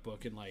comic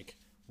book and like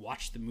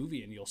watch the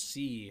movie, and you'll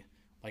see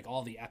like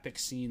all the epic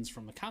scenes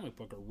from the comic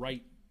book are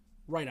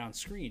right on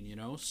screen,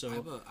 So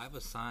I have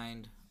a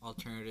signed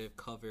alternative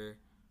cover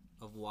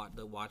of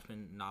the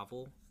Watchmen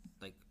novel,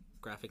 like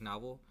graphic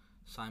novel,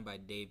 signed by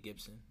Dave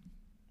Gibson.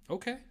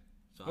 Okay.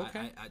 So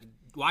okay.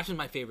 Watchmen's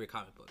my favorite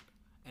comic book,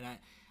 and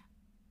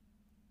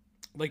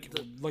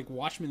like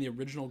Watchmen, the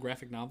original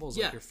graphic novel, is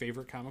like your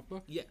favorite comic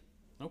book. Yeah.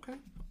 Okay,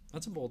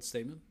 that's a bold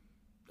statement.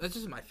 That's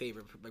just my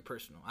favorite, like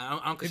personal. I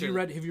don't consider.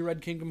 Have you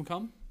read Kingdom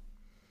Come?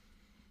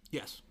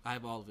 Yes, I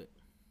have all of it.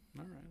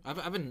 All right.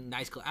 I have a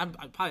nice. I'm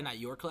probably not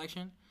your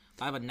collection,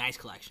 but I have a nice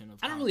collection of.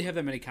 I don't really have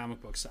that many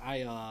comic books.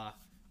 I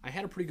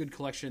had a pretty good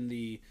collection.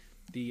 The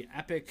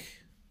epic,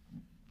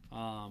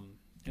 and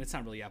it's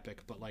not really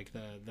epic, but like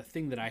the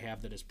thing that I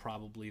have that is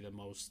probably the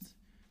most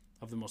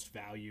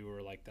value,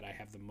 or like that I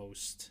have the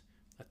most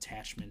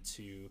attachment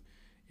to,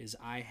 is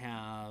I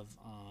have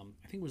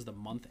I think it was the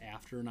month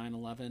after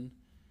 9/11.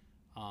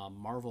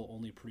 Marvel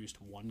only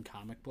produced one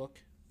comic book,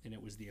 and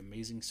it was The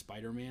Amazing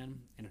Spider-Man,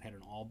 and it had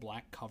an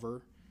all-black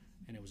cover,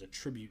 and it was a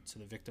tribute to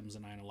the victims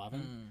of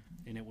 9/11.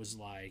 And it was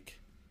like,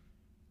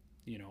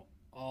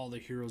 all the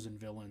heroes and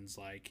villains,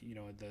 like,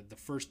 the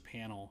first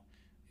panel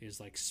is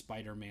like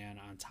Spider-Man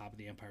on top of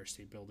the Empire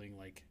State Building,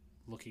 like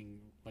looking,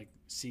 like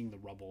seeing the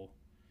rubble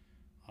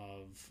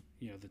of,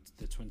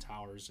 the Twin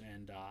Towers.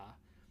 And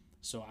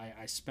so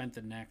I spent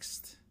the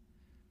next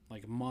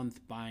like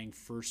month buying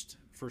first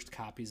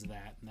copies of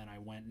that, and then I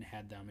went and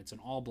had them. It's an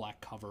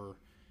all-black cover,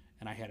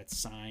 and I had it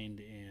signed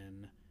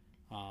in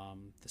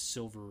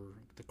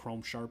the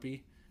chrome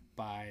Sharpie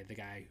by the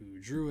guy who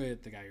drew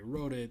it, the guy who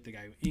wrote it, the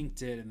guy who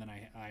inked it, and then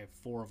I have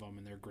 4 of them,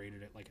 and they're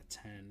graded at like a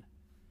 10,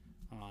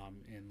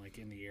 and like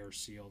in the air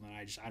seal. And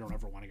I don't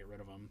ever want to get rid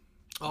of them.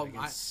 Oh,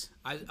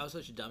 I was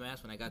such a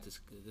dumbass when I got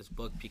this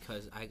book,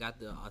 because I got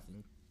the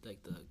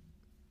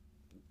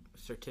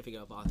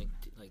certificate of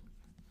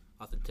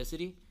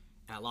authenticity,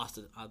 and I lost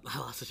it. I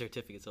lost the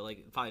certificate, so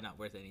like probably not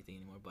worth anything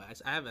anymore.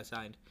 But I have that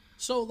signed.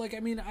 So like, I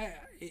mean,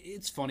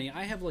 it's funny.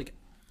 I have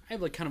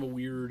kind of a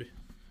weird.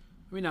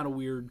 I mean, not a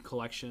weird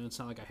collection. It's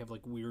not like I have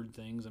like weird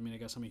things. I mean, I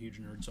guess I'm a huge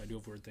nerd, so I do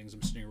have weird things.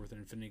 I'm sitting here with an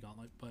Infinity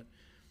Gauntlet, but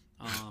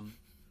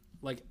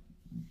like,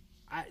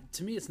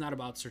 to me, it's not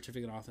about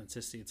certificate of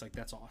authenticity. It's like,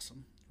 that's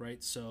awesome,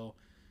 right? So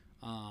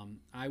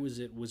I was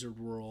at Wizard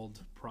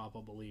World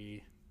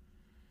probably.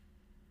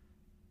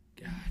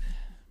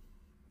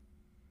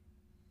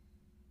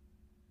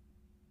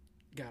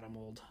 God, I'm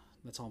old.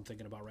 That's all I'm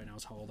thinking about right now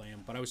is how old I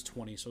am. But I was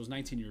 20, so it was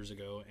 19 years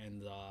ago,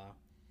 and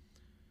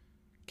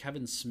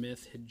Kevin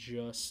Smith had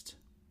just...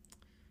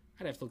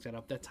 I'd have to look that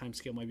up. That time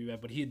scale might be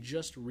bad, but he had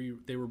just...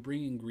 They were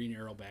bringing Green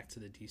Arrow back to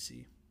the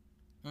DC.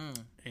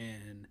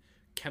 And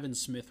Kevin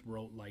Smith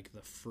wrote, like,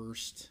 the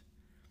first...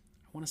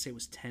 I want to say it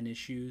was 10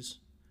 issues.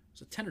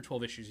 It was 10 or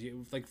 12 issues,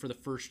 like, for the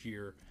first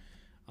year.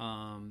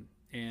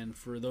 And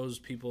for those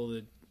people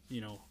that,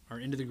 are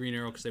into the Green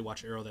Arrow because they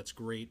watch Arrow, that's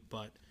great,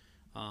 but...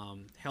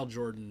 Hal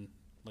Jordan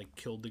like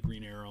killed the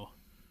Green Arrow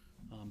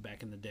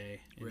back in the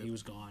day, and He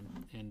was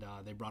gone, and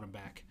they brought him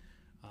back.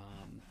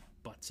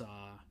 But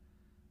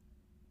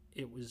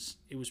it was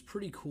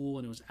pretty cool,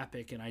 and it was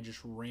epic. And I just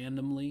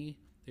randomly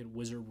at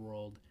Wizard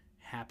World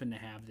happened to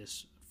have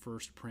this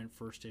first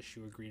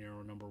issue of Green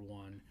Arrow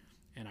 #1,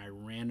 and I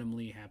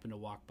randomly happened to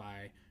walk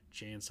by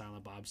Jay and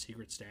Silent Bob's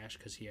Secret Stash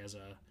because he has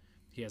a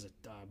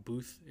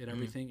booth at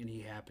everything, and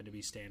he happened to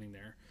be standing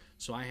there.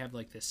 So I have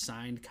like this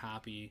signed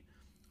copy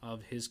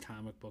of his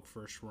comic book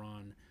first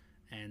run,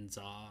 and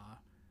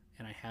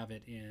I have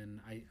it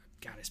in. I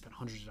spent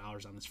hundreds of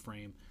dollars on this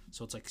frame,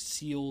 so it's like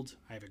sealed.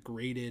 I have it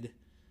graded,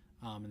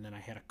 and then I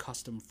had a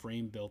custom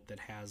frame built that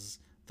has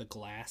the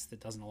glass that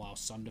doesn't allow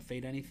sun to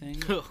fade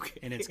anything. Okay.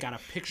 And it's got a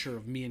picture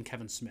of me and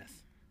Kevin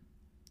Smith.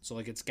 So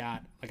like it's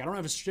got like I don't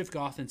have a certificate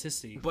of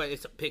authenticity, but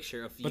it's a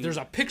picture of you. But there's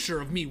a picture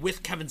of me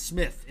with Kevin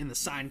Smith in the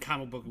signed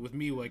comic book with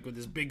me like with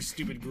this big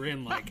stupid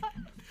grin like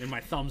and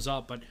my thumbs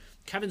up. But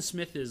Kevin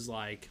Smith is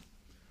like.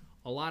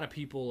 A lot of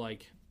people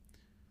like,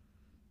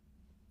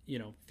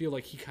 feel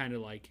like he kind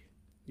of like,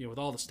 with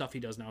all the stuff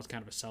he does now, it's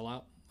kind of a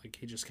sellout. Like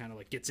he just kind of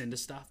like gets into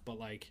stuff, but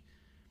like,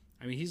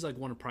 I mean, he's like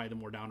one of probably the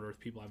more down to earth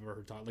people I've ever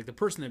heard talk. Like the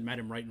person that met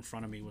him right in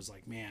front of me was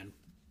like, man,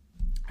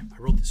 I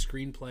wrote the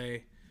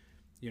screenplay.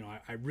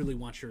 I really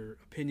want your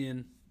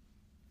opinion.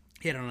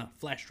 He had it on a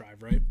flash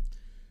drive, right?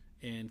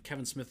 And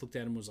Kevin Smith looked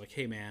at him and was like,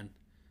 hey man,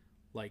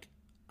 like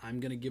I'm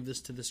going to give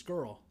this to this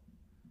girl,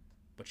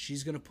 but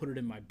she's going to put it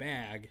in my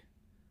bag.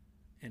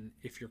 And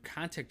if your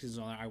contact is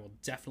on there, I will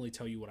definitely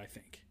tell you what I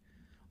think.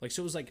 Like,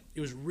 so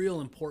it was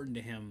real important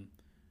to him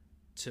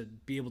to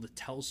be able to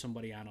tell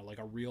somebody on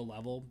a real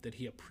level that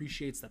he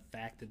appreciates the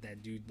fact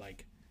that dude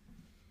like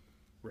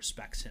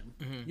respects him.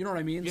 Mm-hmm. You know what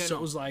I mean? Yeah, so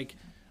it was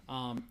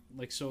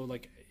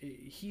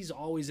he's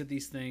always at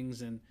these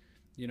things, and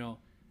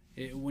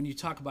when you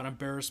talk about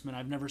embarrassment,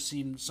 I've never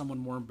seen someone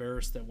more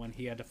embarrassed than when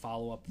he had to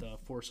follow up the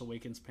Force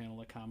Awakens panel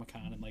at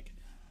Comic-Con, and like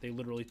they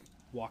literally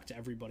walked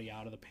everybody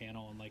out of the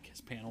panel, and like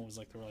his panel was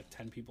like there were like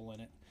 10 people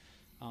in it.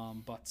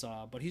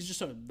 But he's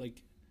just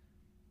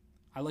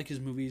I like his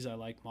movies. I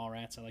like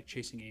Mallrats. I like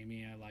Chasing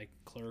Amy. I like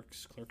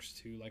Clerks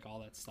 2, like all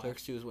that stuff.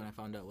 Clerks 2 is when I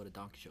found out what a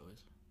donkey show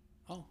is.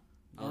 Oh,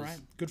 all right.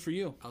 Good for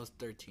you. I was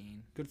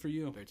 13. Good for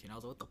you. 13. I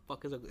was like, what the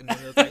fuck is it? And then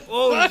I was like,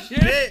 oh,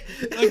 shit.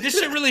 Like, this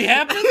shit really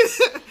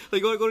happens?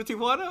 Like, you want to go to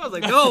Tijuana? I was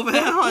like, no, man.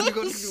 I don't want to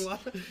go to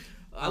Tijuana.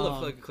 I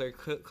love fucking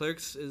Clerks.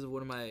 Clerks is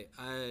one of my...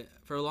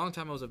 for a long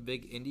time, I was a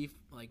big indie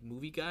like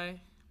movie guy.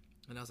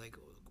 And I was like,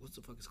 what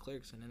the fuck is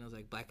Clerks? And then I was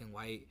like, black and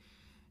white.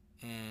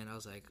 And I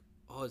was like,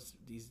 oh, it's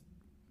these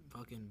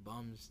fucking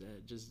bums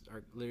that just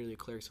are literally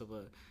clerks of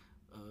a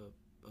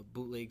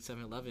bootleg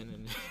 7-Eleven.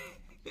 And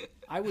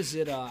I was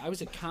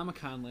at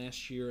Comic-Con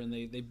last year, and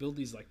they build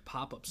these like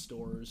pop-up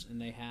stores, and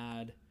they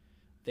had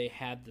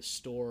the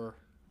store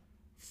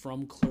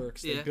from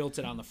Clerks. They built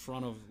it on the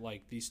front of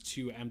like these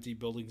 2 empty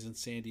buildings in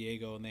San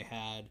Diego, and they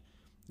had,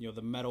 you know,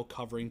 the metal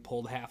covering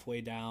pulled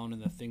halfway down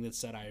and the thing that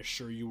said, "I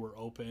assure you we're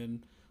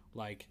open."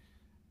 Like,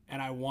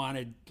 and I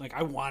wanted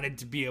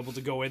to be able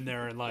to go in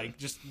there and like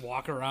just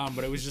walk around,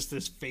 but it was just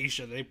this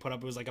fascia they put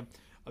up. It was like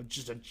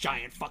just a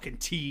giant fucking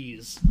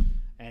tease,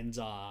 and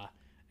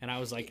I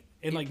was like,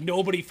 and like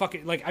nobody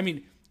fucking like. I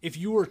mean, if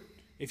you were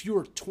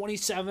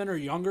 27 or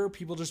younger,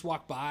 people just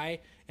walked by,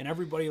 and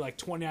everybody like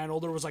 29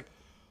 older was like,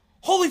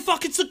 "Holy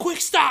fuck, it's the Quick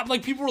Stop!"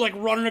 Like people were like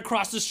running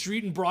across the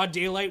street in broad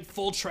daylight,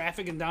 full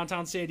traffic in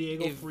downtown San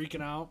Diego,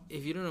 freaking out.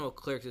 If you don't know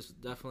Clerks, it's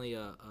definitely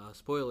a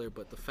spoiler,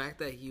 but the fact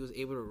that he was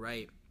able to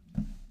write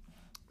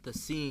the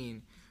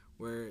scene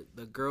where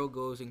the girl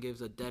goes and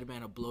gives a dead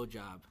man a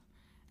blowjob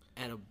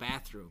at a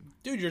bathroom.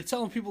 Dude, you're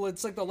telling people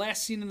it's like the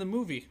last scene in the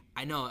movie.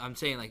 I know. I'm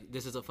saying like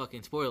this is a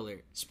fucking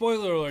spoiler.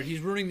 Spoiler alert! He's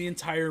ruining the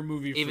entire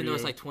movie. Even though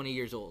it's like 20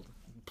 years old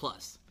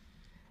plus.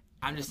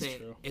 I'm just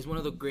saying it's one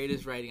of the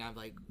greatest writing. I'm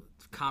like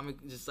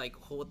comic, just like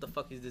what the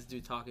fuck is this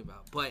dude talking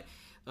about? But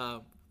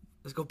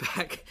let's go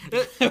back.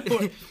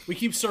 We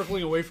keep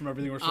circling away from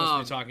everything we're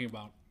supposed to be talking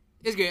about.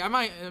 It's great.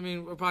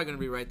 We're probably going to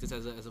rewrite this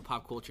as a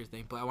pop culture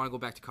thing, but I want to go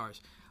back to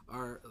cars.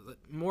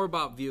 More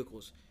about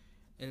vehicles.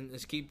 And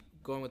let's keep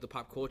going with the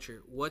pop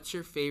culture. What's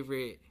your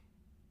favorite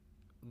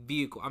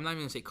vehicle? I'm not even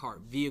going to say car.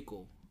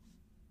 Vehicle.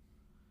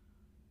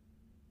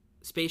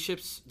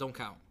 Spaceships don't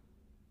count.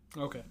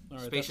 Okay. All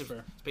right, that's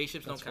fair.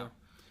 Spaceships don't count.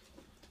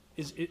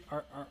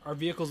 Are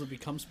vehicles that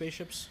become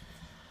spaceships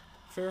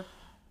fair?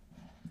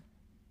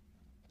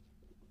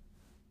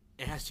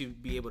 It has to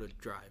be able to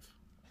drive.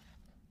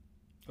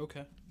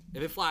 Okay.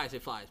 If it flies,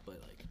 it flies.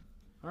 But like,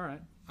 all right.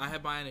 I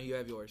have mine and you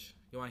have yours.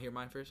 You want to hear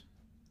mine first?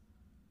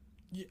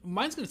 Yeah,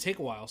 mine's gonna take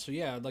a while, so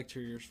yeah, I'd like to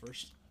hear yours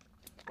first.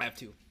 I have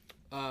 2.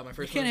 My first.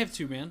 You can't have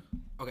 2, man.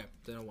 Okay,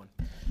 then I 1.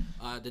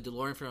 The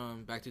DeLorean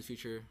from Back to the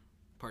Future,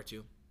 Part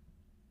 2.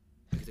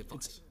 Because it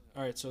flies.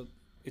 All right, so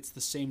it's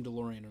the same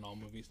DeLorean in all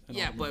movies.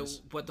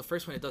 But the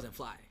first one it doesn't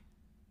fly.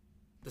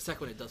 The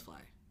second one it does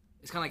fly.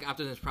 It's kind of like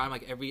Optimus Prime.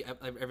 Like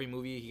every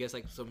movie, he gets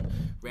like some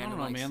random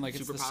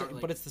superpower.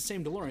 But it's the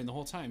same DeLorean the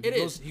whole time.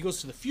 He goes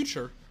to the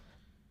future,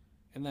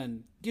 and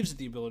then gives it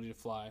the ability to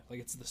fly. Like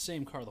it's the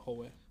same car the whole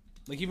way.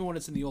 Like even when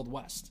it's in the Old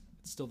West,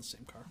 it's still the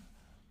same car.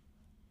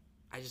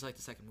 I just like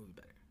the second movie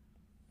better.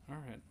 All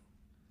right.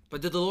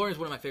 But the DeLorean is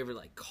one of my favorite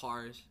like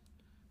cars.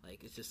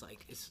 Like it's just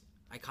like it's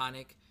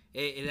iconic.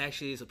 It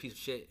actually is a piece of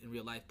shit in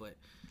real life, but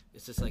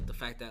it's just like the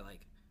fact that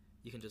like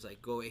you can just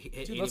like go hit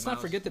 80 let's miles.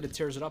 not forget that it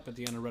tears it up at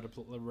the end of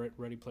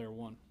Ready Player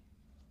One.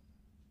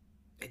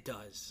 It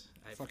does.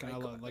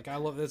 I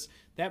love this.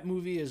 That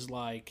movie is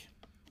like,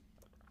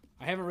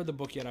 I haven't read the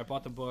book yet. I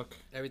bought the book.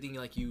 Everything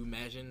like you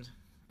imagined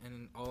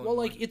and all. Well,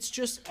 like it's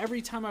just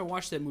every time I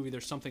watch that movie,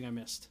 there's something I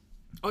missed.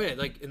 Oh yeah,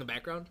 like in the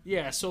background.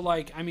 Yeah. So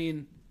like, I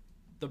mean,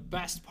 the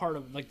best part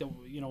of like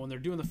when they're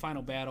doing the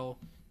final battle,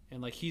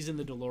 and like he's in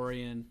the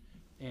DeLorean,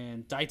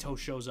 and Daito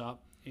shows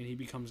up and he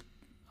becomes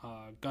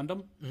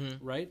Gundam,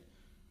 right?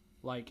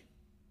 Like,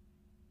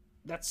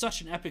 that's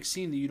such an epic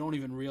scene that you don't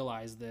even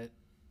realize that,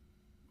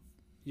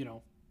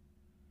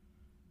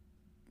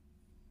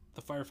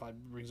 the Firefly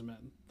brings him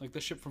in. Like,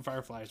 the ship from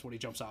Firefly is what he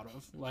jumps out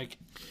of. Like,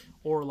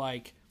 or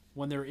like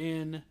when they're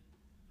in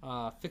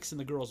fixing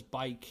the girl's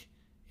bike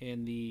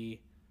in the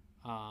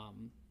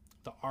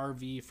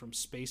RV from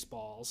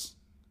Spaceballs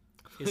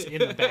is in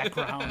the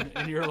background,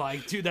 and you're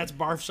like, dude, that's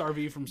Barf's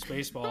RV from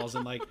Spaceballs,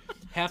 and like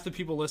half the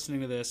people listening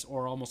to this,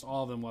 or almost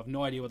all of them, will have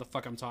no idea what the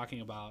fuck I'm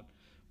talking about.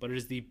 But it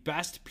is the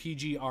best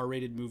PG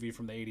R-rated movie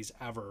from the 80s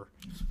ever.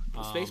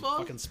 Spaceballs?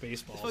 Fucking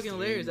Spaceballs. It's fucking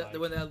hilarious. Like,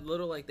 when that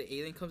little, like, the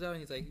alien comes out and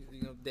he's, like,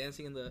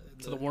 dancing in the...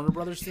 To the Warner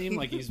Brothers theme?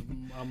 Like he's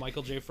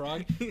Michael J.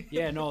 Frog?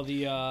 Yeah, no,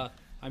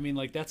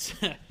 that's...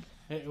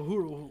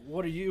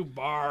 what are you,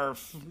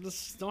 Barf?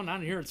 This is going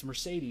on here. It's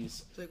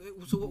Mercedes. It's like,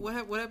 so what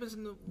happens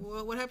in the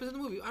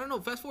movie? I don't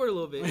know. Fast forward a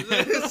little bit.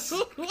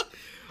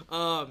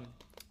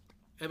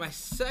 And my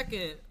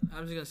second...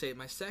 I'm just going to say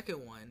my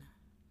second one,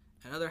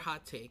 another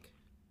hot take,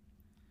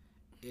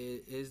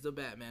 is the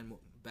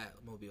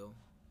Batmobile,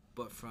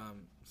 but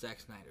from Zack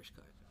Snyder's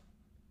cut.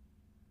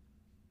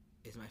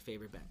 Is my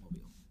favorite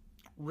Batmobile.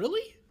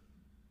 Really?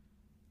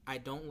 I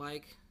don't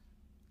like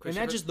And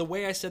that just, the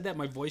way I said that,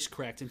 my voice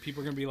cracked, and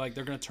people are going to be like,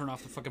 they're going to turn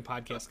off the fucking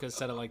podcast because I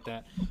said it like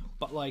that.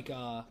 But, like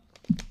the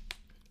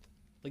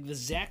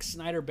Zack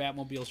Snyder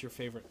Batmobile is your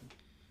favorite.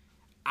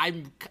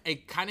 I'm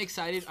kind of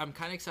excited. I'm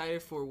kind of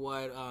excited for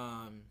what,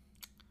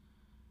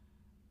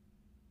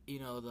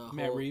 the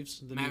Matt whole... Reeves,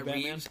 the Matt new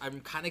Batman. Reeves.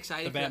 I'm kind of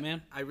excited. The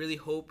Batman? I really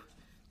hope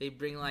they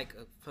bring, like,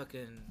 a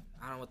fucking...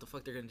 I don't know what the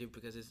fuck they're going to do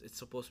because it's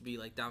supposed to be,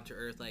 like, down to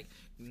earth, like,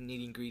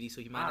 needy and greedy,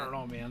 so he might I don't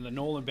know, man. The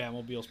Nolan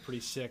Batmobile is pretty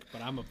sick,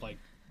 but I'm a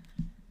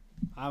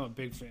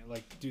big fan.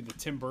 Like, dude, the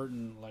Tim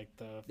Burton, like,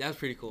 That was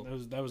pretty cool.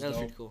 That was dope.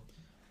 pretty cool.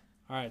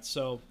 All right,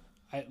 so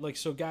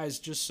guys,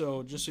 just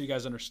so you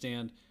guys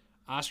understand,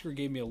 Oscar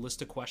gave me a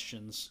list of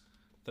questions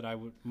that I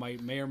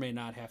may or may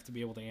not have to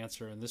be able to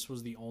answer, and this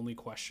was the only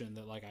question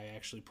that, like, I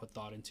actually put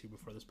thought into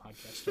before this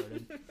podcast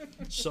started.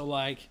 So,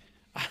 like,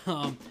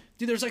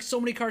 dude, there's, like, so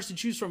many cars to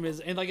choose from.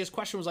 And like, his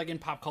question was, like, in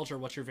pop culture,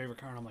 what's your favorite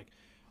car? And I'm like,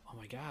 oh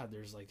my god,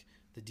 there's, like,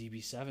 the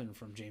DB7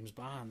 from James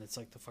Bond. It's,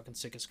 like, the fucking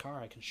sickest car.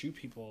 I can shoot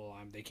people.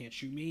 They can't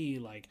shoot me.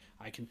 Like,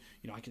 I can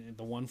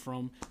the one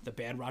from the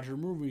Bad Roger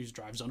movies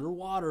drives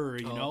underwater,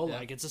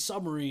 like, it's a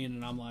submarine.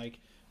 And I'm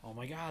like, oh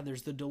my god,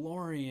 there's the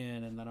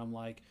DeLorean. And then I'm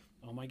like,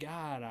 oh my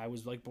god, I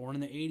was, like, born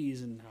in the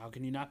 80s, and how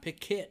can you not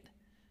pick Kit?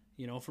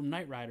 From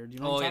Knight Rider. Do you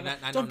know what I'm talking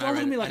about? Don't look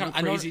at me like I'm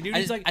crazy, dude.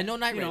 He's like, I know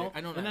Knight Rider.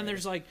 And then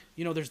there's, like,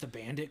 there's the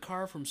Bandit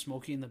car from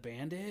Smokey and the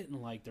Bandit,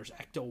 and, like, there's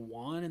Ecto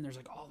 1, and there's,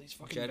 like, all these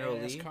fucking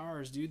badass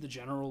cars, dude. The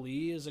General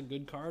Lee is a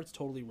good car. It's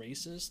totally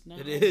racist now.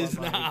 It is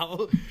but, like,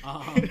 now.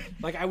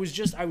 Like, I was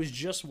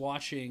just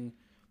watching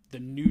the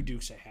new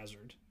Dukes of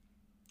Hazzard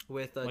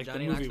With like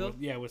Johnny the movie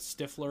Knoxville? with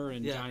Stifler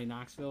and Johnny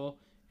Knoxville,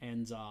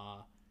 and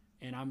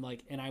I'm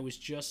like, and I was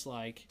just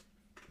like,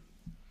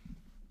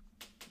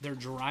 they're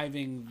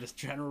driving this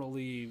General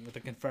Lee with the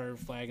Confederate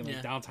flag in,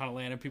 like, downtown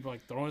Atlanta, and people are,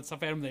 like, throwing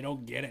stuff at them, they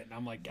don't get it, and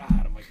I'm like,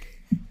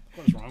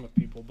 what is wrong with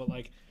people? But,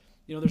 like,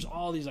 there's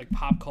all these, like,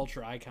 pop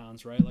culture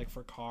icons, right, like,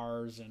 for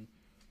cars, and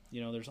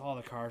there's all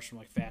the cars from,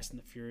 like, Fast and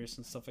the Furious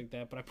and stuff like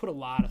that, but I put a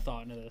lot of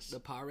thought into this.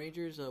 The Power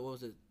Rangers, what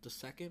was it, the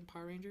second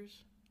Power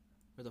Rangers?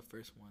 Or the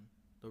first one?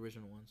 The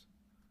original ones?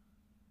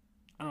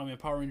 I don't know, man.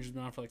 Power Rangers has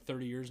been on for like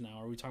 30 years now.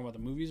 Are we talking about the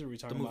movies, or are we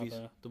talking about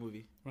the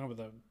movie? We're talking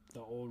about the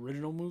old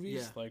original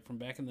movies, like from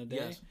back in the day.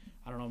 Yes.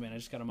 I don't know, man. I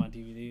just got them on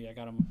DVD. I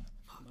got them.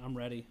 I'm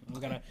ready. I'm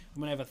gonna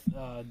have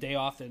a day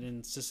off that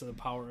consists of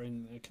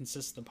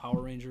the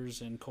Power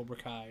Rangers and Cobra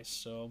Kai.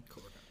 So,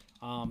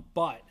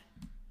 but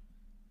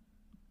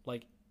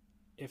like,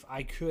 if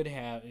I could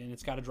have, and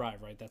it's got to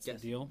drive, right? That's the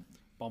deal.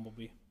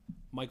 Bumblebee,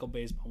 Michael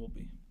Bay's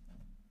Bumblebee.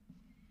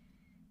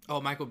 Oh,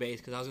 Michael Bay's,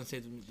 because I was going to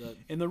say the...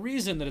 And the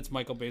reason that it's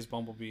Michael Bay's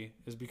Bumblebee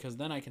is because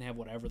then I can have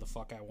whatever the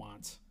fuck I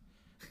want.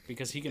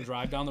 Because he can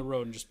drive down the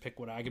road and just pick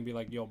what I can be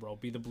like, yo, bro,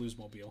 be the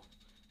Bluesmobile.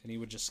 And he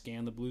would just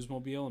scan the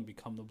Bluesmobile and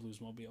become the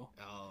Bluesmobile.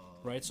 Oh.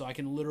 Right? So I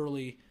can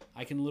literally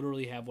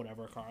have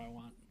whatever car I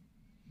want.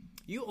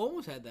 You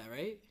almost had that,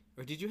 right?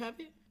 Or did you have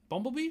it?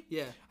 Bumblebee?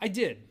 Yeah. I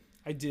did.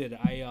 In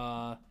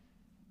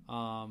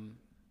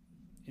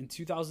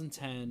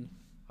 2010,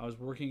 I was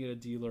working at a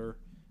dealer,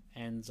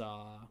 and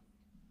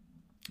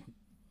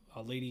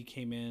a lady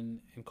came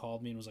in and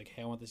called me and was like,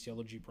 hey, I want this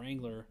yellow Jeep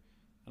Wrangler.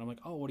 And I'm like,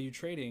 oh, what are you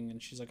trading?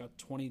 And she's like, a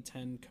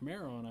 2010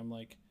 Camaro. And I'm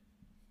like,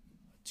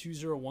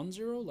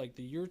 2010, like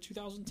the year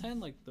 2010?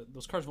 Like,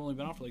 those cars have only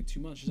been out for like 2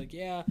 months. She's like,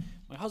 yeah,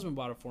 my husband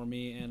bought it for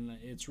me, and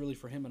it's really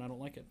for him, and I don't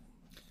like it.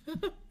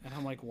 And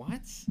I'm like,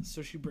 what?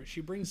 So she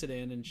brings it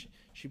in, and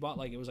she bought,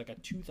 like, it was like a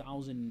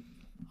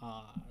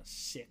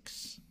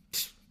 2006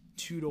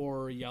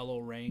 two-door yellow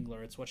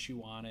Wrangler. It's what she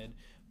wanted.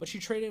 But she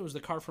traded, it was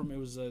the car from,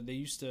 they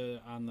used to,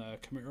 on the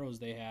Camaros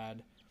they had,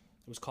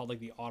 it was called,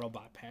 like, the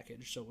Autobot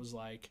package. So it was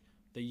like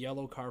the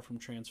yellow car from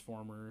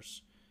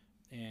Transformers,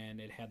 and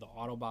it had the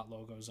Autobot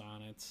logos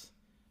on it,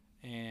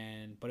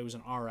 but it was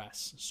an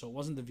RS, so it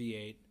wasn't the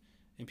V8.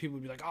 And people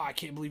would be like, oh, I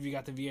can't believe you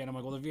got the V8. I'm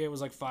like, well, the V8 was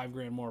like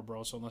 $5,000 more,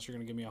 bro, so unless you're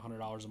going to give me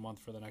 $100 a month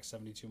for the next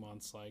 72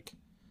 months, like,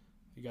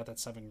 you got that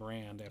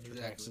 $7,000 after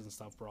taxes and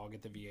stuff, bro, I'll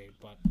get the V8.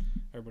 But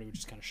everybody would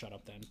just kind of shut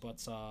up then.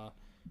 But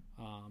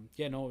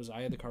yeah, no,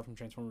 I had the car from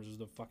Transformers. It was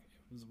the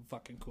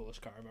fucking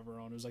coolest car I've ever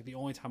owned. It was like the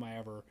only time I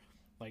ever,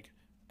 like,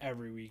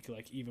 every week,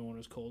 like, even when it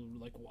was cold,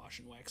 would, like, wash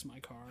and wax my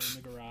car in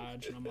the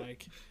garage. And I'm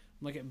like,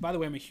 by the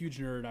way, I'm a huge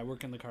nerd. I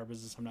work in the car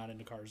business. I'm not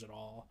into cars at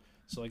all.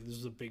 So, like, this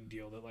is a big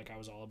deal that, like, I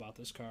was all about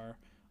this car.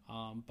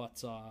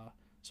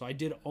 So I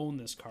did own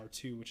this car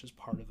too, which is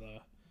part of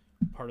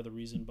the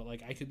reason. But,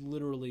 like, I could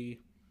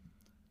literally,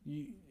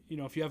 you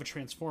know, if you have a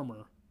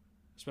Transformer,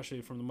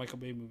 especially from the Michael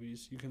Bay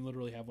movies, you can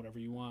literally have whatever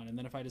you want. And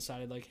then if I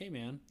decided, like, hey,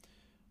 man,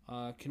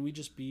 can we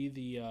just be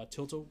the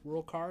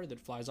Tilt-A-Whirl car that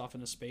flies off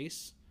into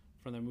space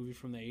from that movie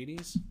from the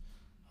 80s?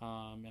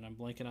 And I'm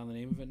blanking on the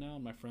name of it now.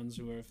 And my friends,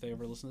 if they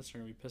ever listen to this, are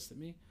going to be pissed at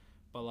me.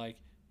 But, like,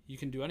 you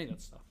can do any of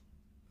that stuff.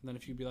 And then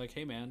if you'd be like,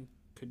 hey, man,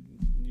 could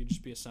you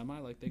just be a semi?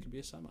 Like, they could be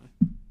a semi,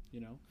 you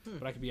know?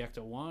 But I could be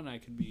Ecto 1. I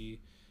could be,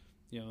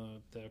 you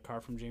know, the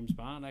car from James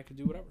Bond. I could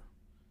do whatever.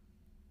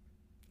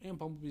 And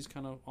Bumblebee's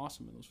kind of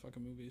awesome in those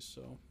fucking movies,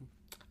 so.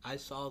 I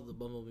saw the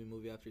Bumblebee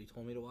movie after you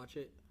told me to watch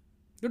it.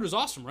 It was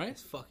awesome, right?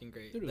 It's fucking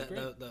great. It was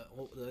great.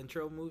 The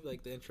intro move,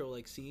 like the intro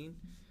like scene,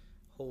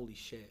 holy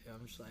shit!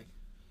 I'm just like.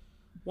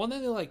 Well,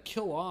 then they like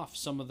kill off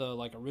some of the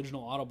like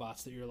original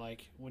Autobots that you're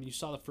like when you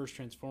saw the first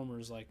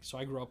Transformers. Like, so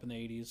I grew up in the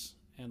 '80s,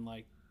 and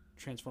like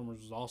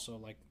Transformers was also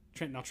like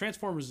now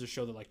Transformers is a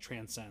show that like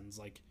transcends.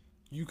 Like,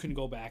 you can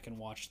go back and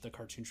watch the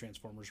cartoon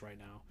Transformers right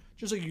now,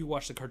 just like you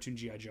watch the cartoon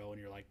G.I. Joe,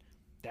 and you're like,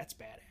 that's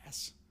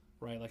badass,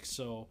 right? Like,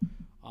 so,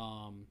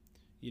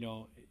 you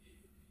know,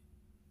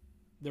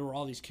 there were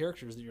all these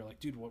characters that you're like,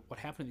 dude, what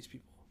happened to these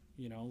people?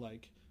 You know,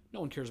 like, no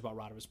one cares about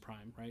Rodimus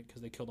Prime, right?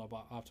 Because they killed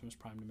Optimus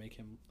Prime to make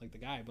him like the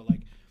guy. But like,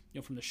 you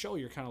know, from the show,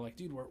 you're kind of like,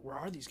 dude, where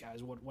are these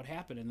guys? What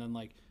happened? And then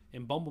like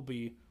in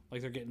Bumblebee,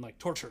 like they're getting like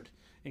tortured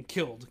and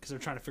killed because they're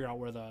trying to figure out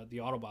where the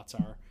Autobots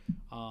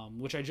are.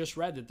 Which I just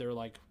read that they're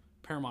like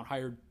Paramount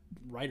hired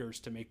writers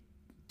to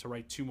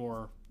write 2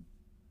 more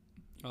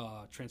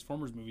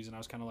Transformers movies, and I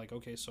was kind of like,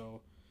 okay,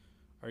 so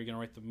are you gonna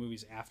write the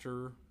movies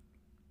after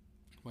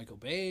Michael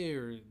Bay,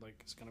 or like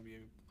it's gonna be a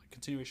like,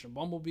 continuation of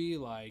Bumblebee,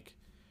 like?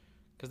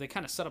 Because they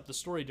kind of set up the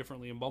story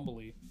differently in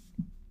Bumblebee,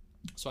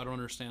 so I don't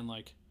understand,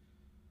 like,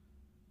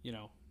 you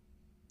know,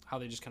 how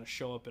they just kind of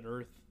show up at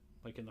Earth,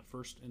 like in the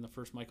first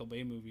Michael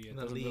Bay movie. It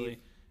doesn't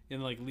really,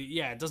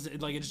 it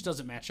doesn't, like, it just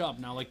doesn't match up.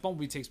 Now, like,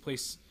 Bumblebee takes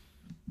place,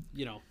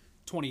 you know,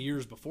 20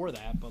 years before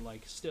that, but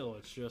like, still,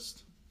 it's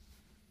just,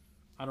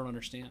 I don't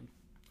understand.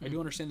 I do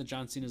understand that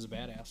John Cena is a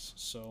badass,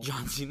 so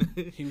John Cena,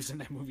 he was in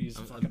that movie. He's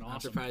fucking awesome. I'm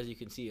surprised you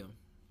can see him,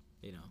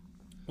 you know.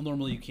 Well,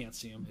 normally you can't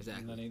see him.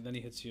 Exactly. And then he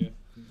hits you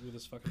with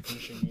his fucking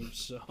finishing move.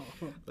 So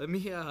let me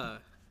here.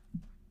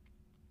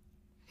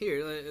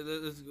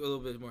 Let's go a little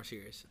bit more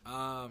serious.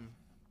 I'm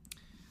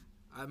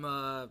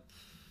an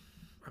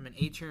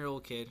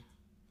 18-year-old kid.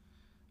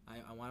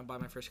 I want to buy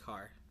my first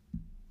car.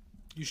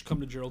 You should come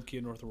to Gerald Kia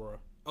North Aurora.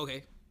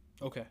 Okay.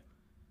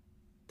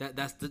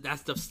 That's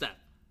the step.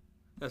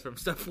 That's from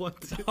step 1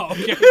 to Oh,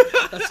 okay.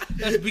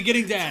 That's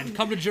beginning to end.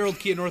 Come to Gerald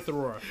Kia North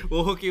Aurora.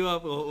 We'll hook you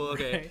up.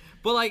 Okay. Right.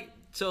 But like,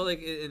 so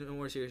like in a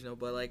more serious note,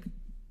 but like,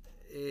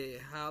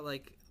 how,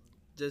 like,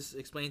 just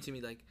explain to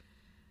me, like,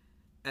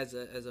 as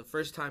a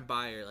first time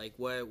buyer, like,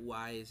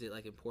 why is it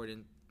like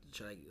important?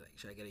 Should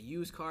I get a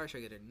used car? Should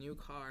I get a new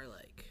car?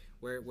 Like,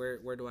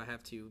 where do I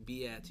have to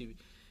be at to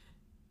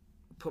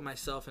put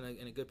myself in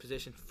a good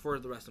position for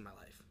the rest of my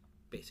life,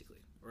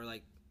 basically, or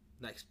like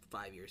next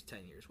 5 years,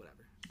 10 years,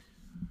 whatever.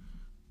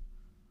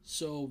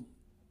 So,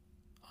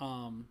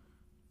 on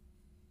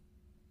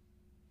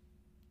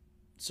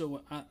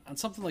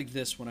something like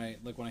this, when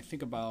I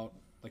think about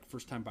like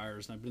first time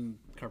buyers, and I've been in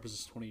the car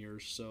business 20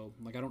 years, so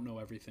like I don't know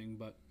everything,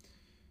 but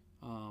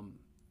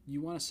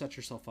you want to set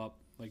yourself up.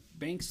 Like,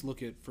 banks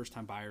look at first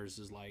time buyers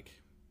as like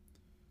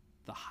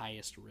the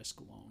highest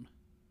risk loan,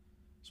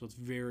 so it's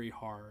very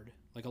hard.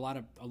 Like a lot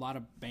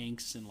of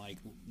banks, and like,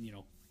 you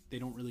know, they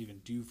don't really even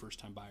do first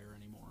time buyer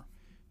anymore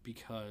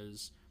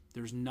because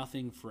there's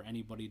nothing for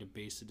anybody to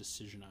base a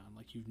decision on.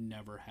 Like, you've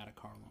never had a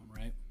car loan,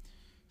 right?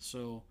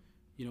 So,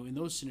 you know, in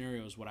those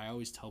scenarios, what I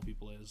always tell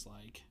people is,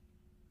 like,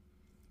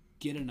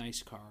 get a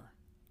nice car,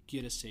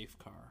 get a safe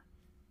car,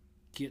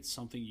 get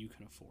something you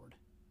can afford,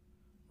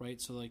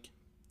 right? So, like,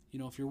 you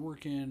know, if you're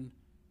working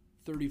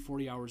 30,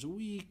 40 hours a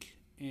week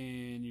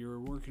and you're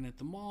working at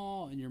the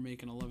mall and you're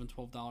making $11,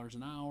 $12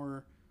 an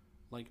hour,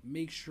 like,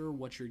 make sure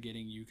what you're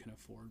getting you can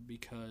afford,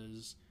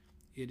 because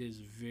it is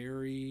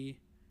very...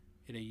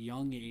 At a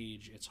young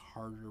age, it's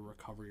harder to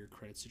recover your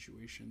credit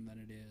situation than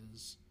it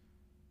is.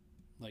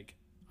 Like,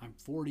 I'm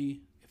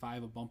 40. If I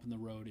have a bump in the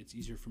road, it's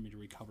easier for me to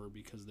recover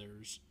because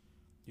there's,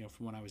 you know,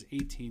 from when I was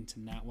 18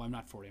 to now. Well, I'm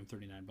not 40. I'm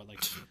 39. But like,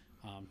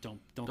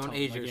 don't tell,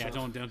 age like,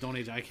 yourself. Yeah, don't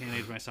age. I can't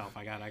age myself.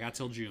 I got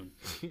till June.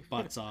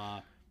 But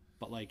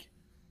like,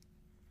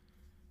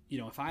 you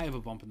know, if I have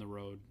a bump in the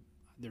road,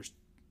 there's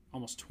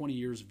almost 20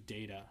 years of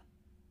data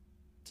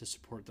to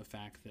support the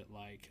fact that,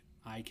 like,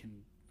 I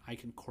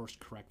can course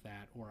correct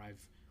that, or I've,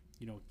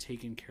 you know,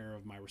 taken care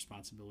of my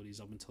responsibilities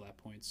up until that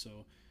point.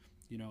 So,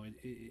 you know,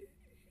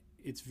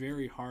 it's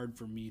very hard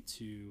for me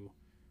to,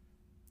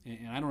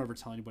 and I don't ever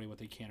tell anybody what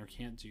they can or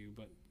can't do,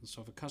 but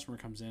so if a customer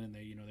comes in and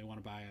they, you know, they want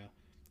to buy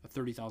a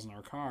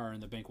 $30,000 car,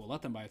 and the bank will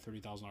let them buy a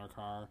 $30,000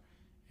 car,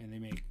 and they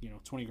make, you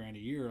know, $20,000 a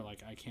year,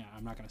 like,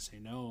 I'm not going to say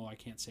no. I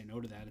can't say no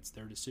to that. It's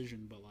their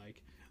decision. But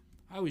like,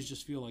 I always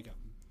just feel like,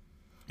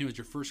 you know, it's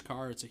your first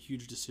car. It's a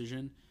huge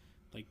decision.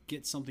 Like,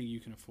 get something you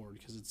can afford,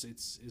 because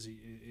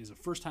as a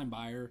first-time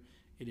buyer,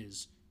 it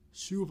is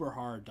super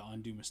hard to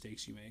undo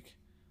mistakes you make,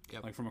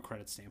 like from a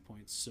credit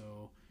standpoint.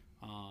 So,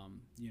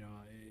 you know,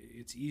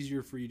 it's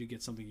easier for you to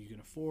get something you can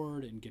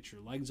afford and get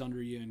your legs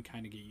under you and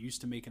kind of get used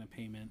to making a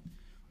payment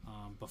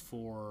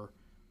before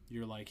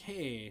you're like,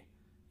 hey,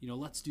 you know,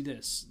 let's do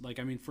this. Like,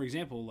 I mean, for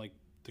example, like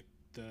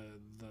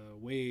the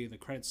way the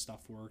credit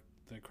stuff work,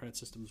 the credit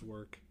systems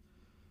work.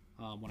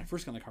 When I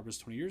first got in the car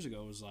business 20 years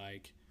ago, it was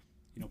like,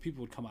 you know,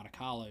 people would come out of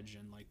college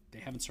and, like, they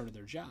haven't started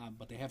their job,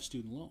 but they have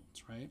student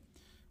loans, right?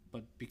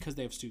 But because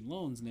they have student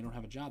loans and they don't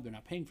have a job, they're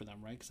not paying for them,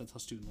 right? Because that's how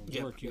student loans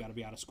work. You got to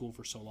be out of school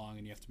for so long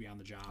and you have to be on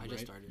the job, right? I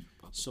just started.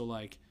 So,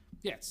 like,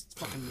 Yeah,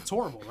 it's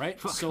horrible, right?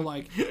 So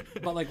like,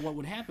 but like what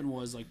would happen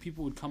was like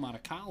people would come out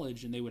of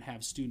college and they would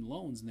have student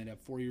loans and they'd have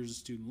 4 years of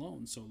student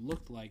loans. So it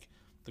looked like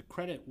the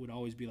credit would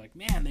always be like,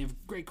 man, they have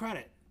great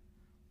credit.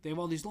 They have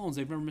all these loans.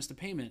 They've never missed a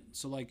payment.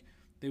 So like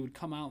they would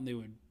come out and they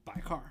would buy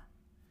a car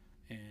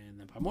and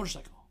then buy a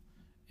motorcycle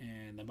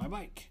and then buy a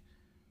bike.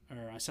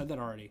 Or I said that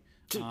already.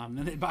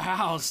 Then they'd buy a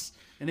house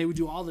and they would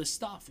do all this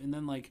stuff. And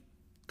then like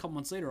a couple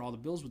months later, all the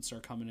bills would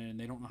start coming in and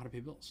they don't know how to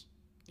pay bills.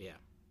 Yeah.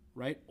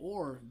 Right?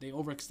 Or they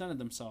overextended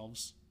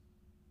themselves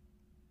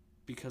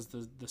because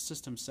the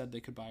system said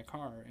they could buy a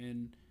car.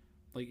 And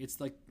like it's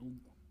like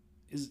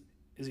as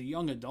a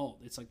young adult,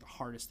 it's like the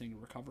hardest thing to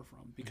recover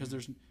from because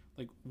there's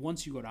like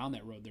once you go down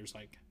that road, there's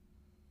like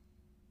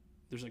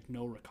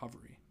no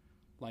recovery.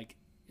 Like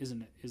is it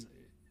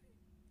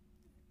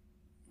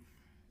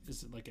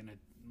like a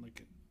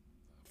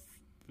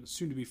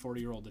soon to be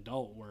 40-year-old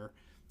adult where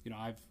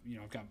I've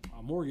got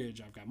a mortgage,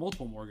 I've got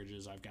multiple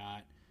mortgages, I've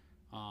got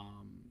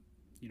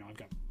I've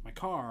got my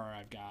car,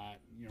 I've got,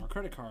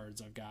 credit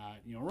cards, I've got,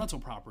 rental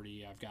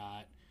property, I've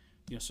got,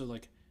 so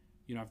like,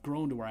 I've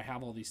grown to where I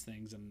have all these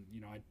things and,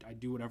 I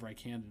do whatever I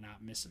can to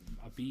not miss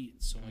a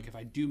beat. So like if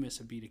I do miss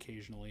a beat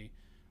occasionally,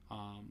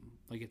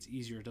 like it's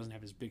easier, it doesn't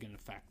have as big an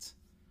effect.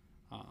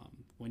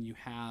 When you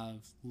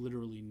have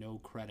literally no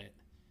credit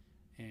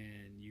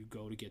and you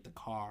go to get the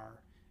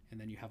car and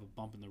then you have a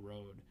bump in the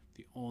road,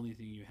 the only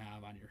thing you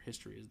have on your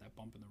history is that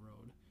bump in the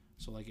road.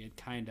 So like it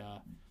kind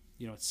of,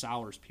 it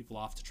sours people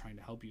off to trying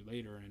to help you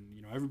later.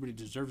 And, everybody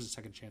deserves a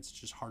second chance. It's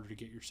just harder to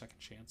get your second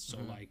chance. So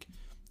like,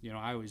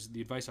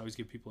 the advice I always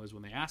give people is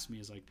when they ask me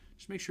is like,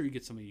 just make sure you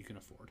get something you can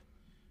afford,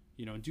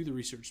 and do the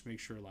research to make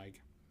sure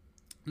like,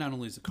 not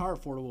only is the car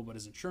affordable, but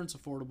is insurance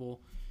affordable,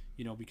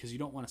 because you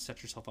don't want to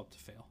set yourself up to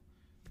fail.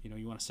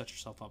 You want to set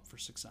yourself up for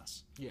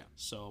success. Yeah.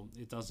 So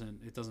that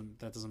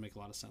doesn't make a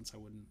lot of sense. I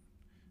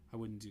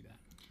wouldn't do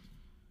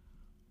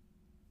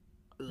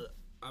that.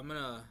 I'm going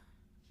to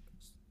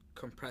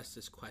compress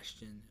this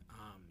question.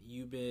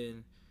 You've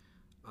been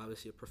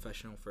obviously a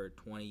professional for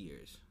 20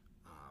 years.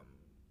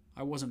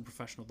 I wasn't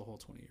professional the whole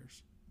 20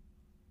 years.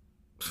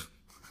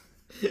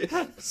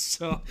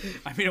 So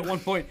I mean, at one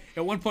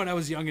point I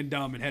was young and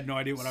dumb and had no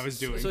idea what I was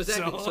doing. So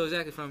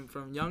exactly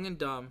from young and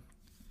dumb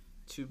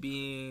to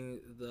being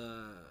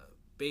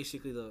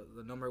basically the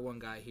number one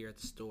guy here at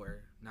the store,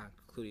 not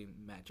including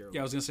Matt Gerald.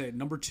 Yeah, I was gonna say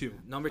number two.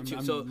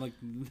 I'm so like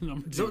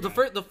number two.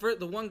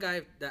 The one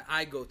guy that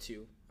I go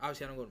to.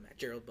 Obviously, I don't go to Matt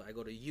Gerald, but I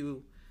go to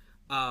you.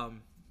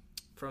 From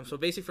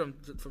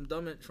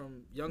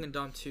young and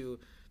dumb to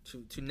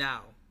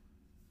now.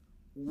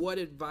 What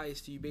advice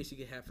do you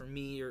basically have for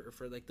me or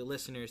for like the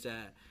listeners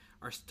that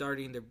are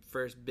starting their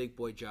first big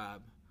boy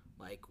job?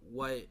 Like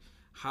what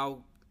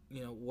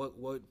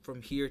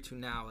from here to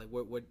now? Like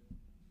what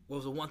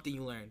was the one thing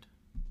you learned?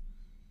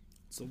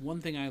 So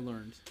one thing I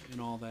learned in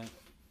all that.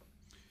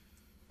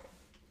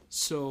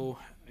 So,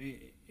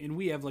 and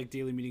we have like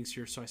daily meetings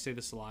here, so I say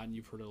this a lot, and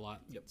you've heard it a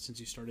lot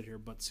since you started here.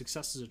 But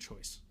success is a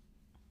choice.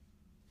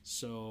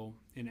 So,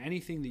 in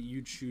anything that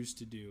you choose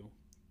to do,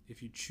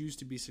 if you choose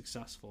to be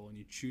successful and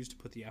you choose to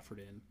put the effort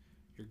in,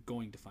 you're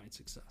going to find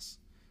success.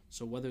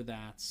 So whether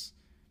that's,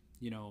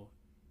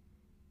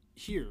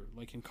 here,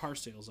 like in car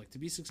sales, like to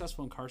be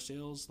successful in car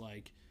sales,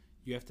 like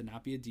you have to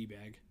not be a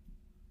D-bag,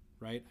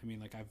 right? I mean,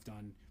 like I've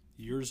done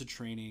years of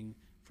training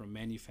from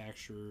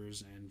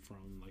manufacturers and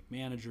from like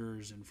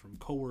managers and from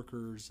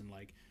coworkers, and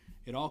like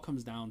it all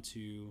comes down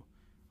to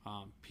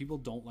people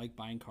don't like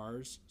buying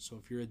cars. So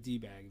if you're a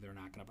D-bag, they're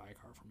not going to buy a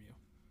car from you,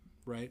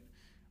 right?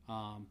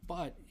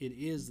 But it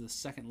is the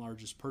second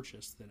largest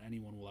purchase that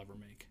anyone will ever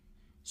make.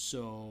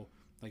 So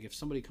like if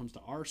somebody comes to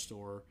our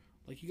store,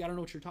 like you got to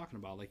know what you're talking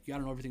about. Like you got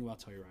to know everything about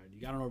Telluride.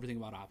 You got to know everything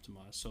about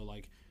Optima. So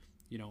like,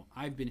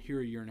 I've been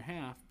here a year and a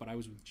half, but I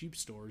was with Jeep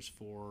stores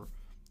for,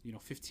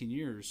 15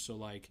 years. So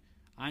like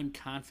I'm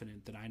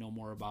confident that I know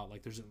more about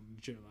like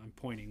I'm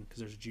pointing because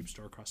there's a Jeep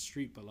store across the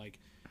street, but like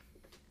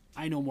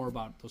I know more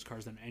about those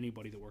cars than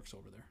anybody that works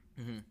over there.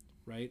 Mm-hmm.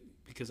 Right?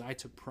 Because I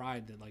took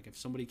pride that like if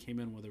somebody came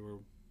in where they were,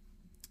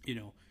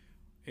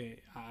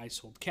 I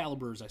sold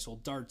Calibers, I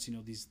sold Darts,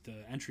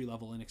 the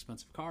entry-level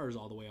inexpensive cars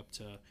all the way up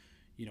to,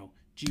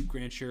 Jeep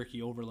Grand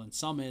Cherokee Overland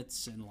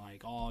Summits and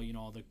like all,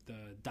 the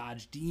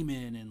Dodge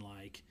Demon and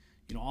like,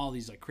 all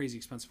these like crazy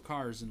expensive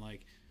cars. And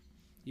like,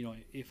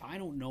 if I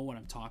don't know what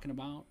I'm talking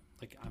about,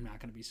 like I'm not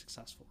going to be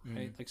successful,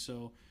 right? Mm-hmm. Like,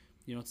 so,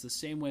 it's the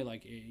same way,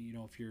 like,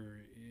 if you're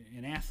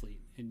an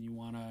athlete and you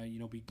want to,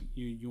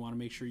 you want to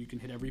make sure you can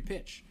hit every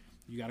pitch,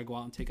 you got to go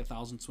out and take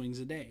 1,000 swings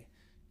a day.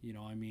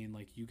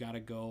 Like you got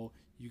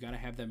to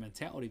have that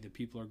mentality that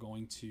people are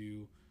going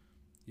to,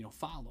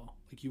 follow.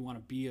 Like you want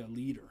to be a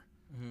leader.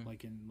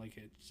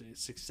 Mm-hmm.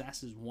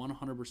 Success is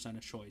 100% a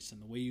choice.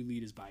 And the way you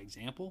lead is by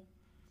example.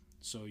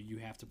 So you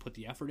have to put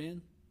the effort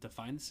in to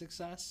find the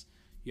success.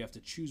 You have to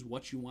choose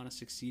what you want to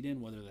succeed in,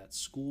 whether that's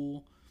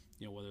school,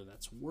 whether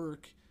that's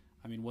work.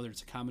 I mean, whether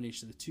it's a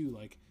combination of the two.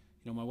 Like,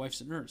 my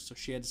wife's a nurse, so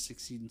she had to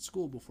succeed in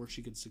school before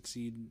she could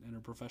succeed in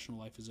her professional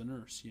life as a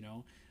nurse,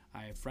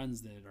 I have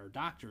friends that are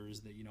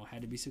doctors that,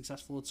 had to be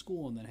successful at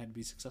school and then had to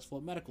be successful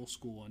at medical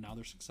school, and now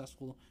they're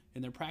successful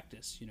in their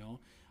practice.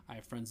 I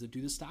have friends that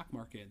do the stock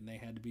market, and they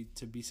had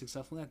to be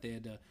successful in that. They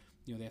had to,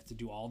 they have to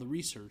do all the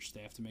research.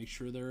 They have to make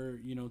sure they're,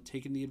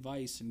 taking the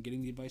advice and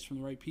getting the advice from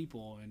the right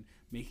people and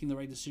making the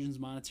right decisions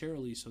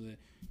monetarily, so that,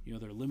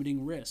 they're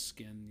limiting risk,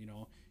 and,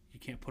 you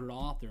can't put it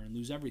all out there and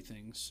lose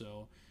everything.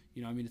 So,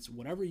 it's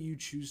whatever you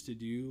choose to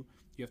do,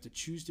 you have to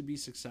choose to be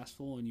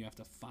successful, and you have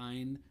to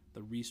find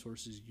the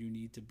resources you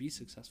need to be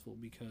successful,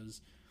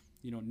 because,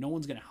 no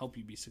one's going to help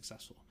you be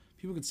successful.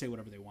 People can say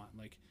whatever they want,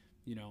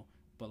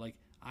 but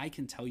I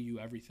can tell you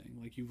everything.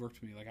 Like, you've worked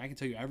with me. Like, I can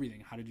tell you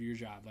everything, how to do your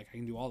job. Like, I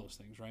can do all those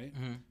things, right?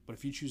 Mm-hmm. But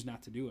if you choose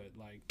not to do it,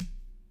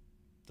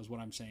 does what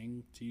I'm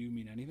saying to you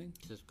mean anything?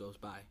 It just goes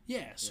by.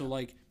 Yeah. So,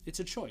 it's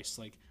a choice.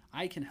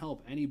 I can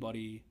help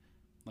anybody,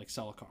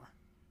 sell a car,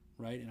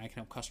 right? And I can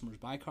help customers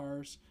buy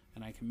cars,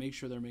 and I can make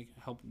sure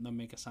help them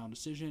make a sound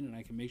decision, and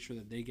I can make sure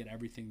that they get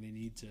everything they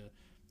need to,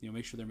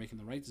 make sure they're making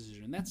the right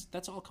decision. And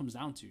that's all it comes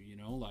down to,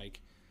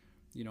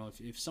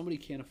 if somebody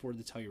can't afford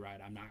to tell you right,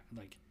 I'm not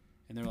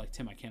and they're like,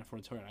 Tim, I can't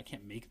afford to tell you right. I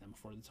can't make them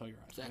afford to tell you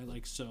right. Exactly.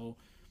 Right? So,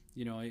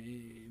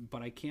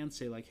 but I can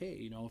say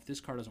hey, if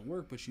this car doesn't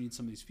work, but you need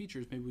some of these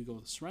features, maybe we go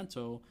with a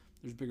Sorrento.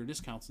 There's bigger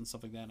discounts and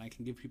stuff like that, and I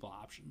can give people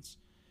options.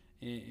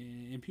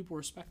 And people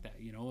respect that.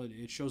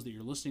 It shows that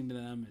you're listening to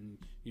them, and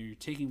you're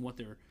taking what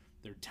they're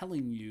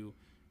telling you,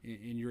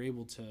 and you're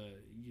able to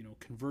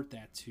convert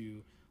that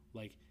to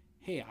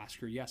hey,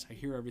 Oscar, yes, I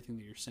hear everything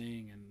that you're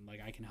saying,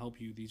 and I can help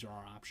you. These are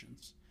our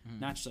options.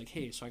 Not just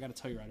hey, so I got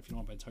to tell you right. If you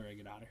don't want to tell you right,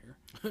 get out of here,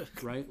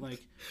 right?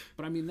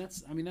 But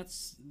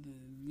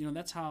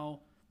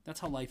that's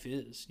how life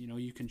is.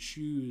 You can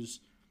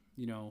choose.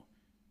 You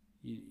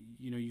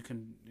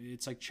can.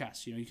 It's like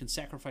chess. You can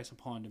sacrifice a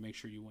pawn to make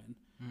sure you win,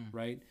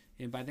 right?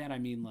 And by that I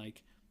mean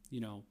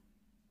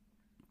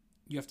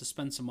you have to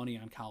spend some money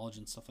on college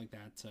and stuff like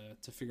that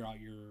to figure out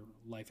your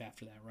life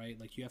after that, right?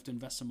 You have to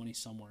invest some money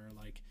somewhere.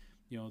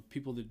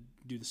 People that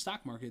do the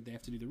stock market, they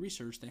have to do the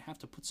research. They have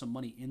to put some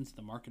money into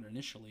the market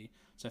initially,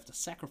 so they have to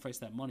sacrifice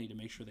that money to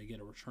make sure they get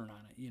a return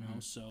on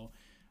it. So,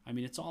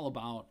 it's all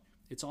about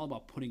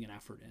putting an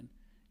effort in.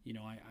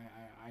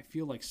 I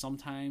feel like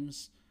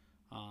sometimes,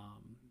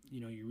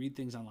 you read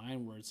things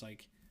online where it's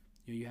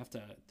you have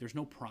to. There's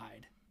no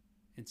pride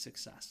in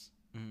success.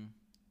 Mm-hmm.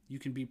 You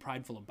can be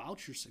prideful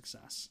about your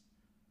success,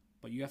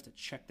 but you have to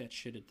check that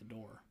shit at the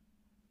door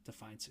to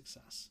find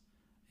success.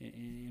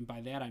 And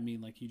by that I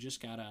mean you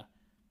just gotta.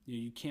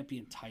 You can't be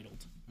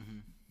entitled.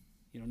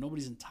 Mm-hmm.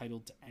 Nobody's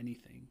entitled to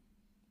anything.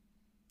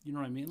 You know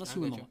what I mean? Unless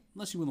you win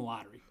the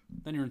lottery,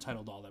 then you're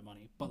entitled to all that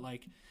money. But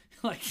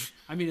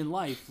in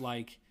life,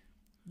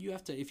 you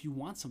have to. If you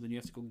want something, you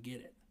have to go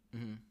get it.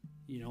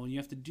 Mm-hmm. And you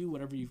have to do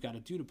whatever you've got to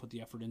do to put the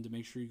effort in to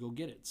make sure you go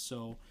get it.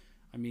 So,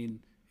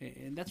 and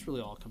that's really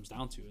all it comes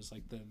down to is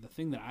the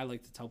thing that I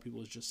like to tell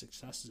people is just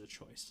success is a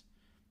choice.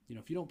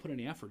 If you don't put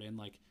any effort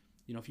in,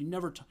 if you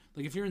never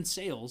if you're in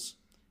sales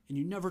and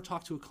you never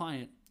talk to a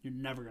client, you're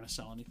never going to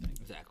sell anything.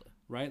 Exactly.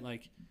 Right?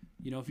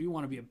 If you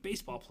want to be a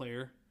baseball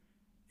player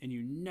and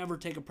you never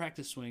take a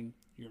practice swing,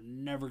 you're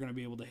never going to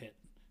be able to hit.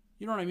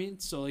 You know what I mean?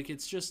 So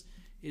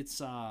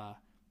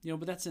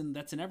but that's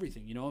in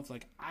everything. If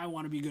I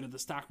want to be good at the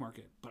stock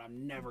market, but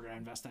I'm never going to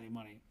invest any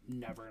money,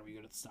 never going to be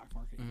good at the stock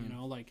market.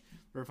 Mm-hmm.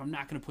 Or if I'm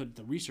not going to put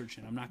the research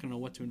in, I'm not going to know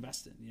what to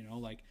invest in.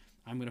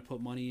 I'm going to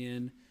put money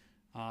in.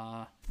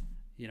 And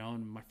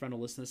my friend will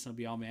listen to this and I'll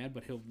be all mad,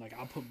 but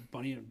I'll put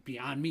money in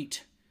Beyond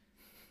Meat,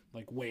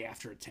 way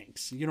after it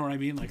tanks. You know what I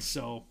mean?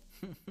 So,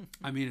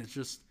 it's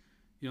just,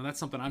 that's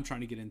something I'm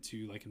trying to get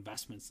into,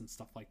 investments and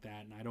stuff like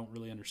that. And I don't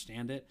really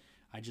understand it.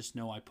 I just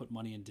know I put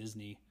money in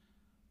Disney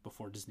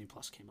before Disney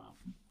Plus came out.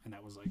 And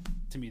that was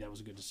to me, that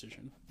was a good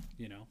decision,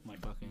 when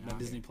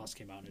Disney Plus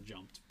came out and it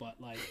jumped. But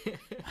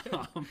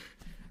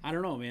I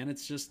don't know, man.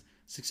 It's just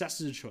success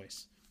is a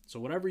choice. So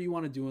whatever you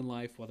want to do in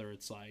life, whether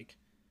it's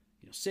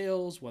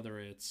sales, whether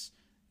it's,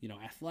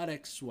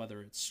 athletics,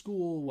 whether it's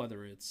school,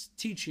 whether it's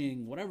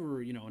teaching,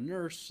 whatever, a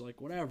nurse,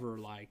 whatever,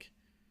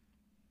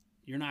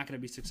 you're not going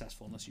to be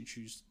successful unless you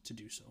choose to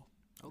do so.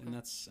 Okay. And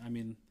that's,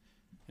 and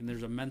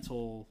there's a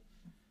mental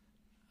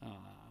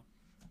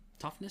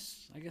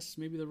toughness, I guess,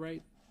 maybe the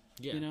right,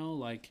 yeah.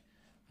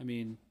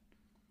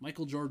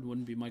 Michael Jordan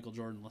wouldn't be Michael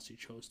Jordan unless he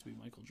chose to be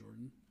Michael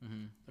Jordan.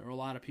 Mm-hmm. There are a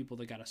lot of people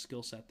that got a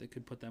skill set that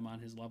could put them on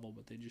his level,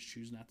 but they just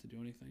choose not to do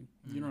anything.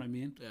 Mm-hmm. You know what I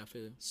mean? Yeah, I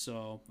feel you.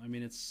 So,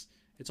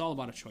 it's all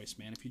about a choice,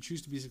 man. If you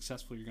choose to be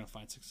successful, you're going to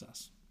find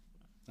success.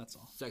 That's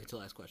all. Second to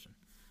last question.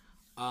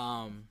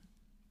 So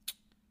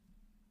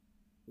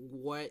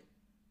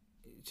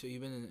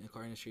you've been in the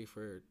car industry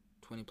for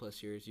 20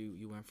 plus years.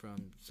 You went from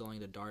selling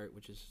the Dart,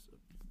 which is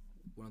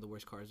one of the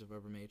worst cars I've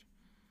ever made.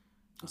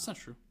 That's not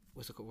true.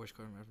 What's the worst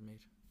car I've ever made?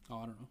 Oh,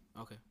 I don't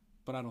know. Okay.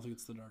 But I don't think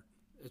it's the Dart.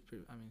 It's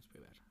pretty bad.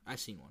 I've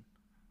seen one.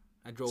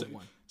 I drove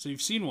one. So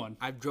you've seen one?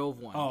 I drove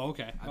one. Oh,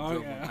 okay. I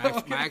drove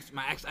one.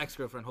 My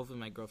ex-girlfriend, hopefully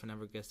my girlfriend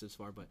never gets this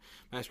far, but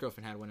my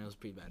ex-girlfriend had one. It was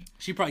pretty bad.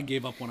 She probably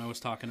gave up when I was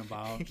talking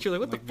about She's like,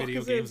 what the fuck video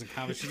is games this? and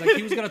comics. She's like,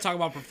 he was going to talk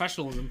about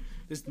professionalism.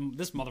 This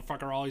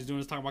motherfucker, all he's doing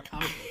is talking about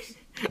comic books.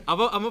 I'm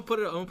gonna put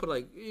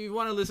like, you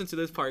want to listen to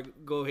this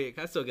part, go ahead.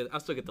 I'll still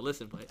get to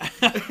listen, but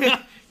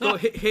go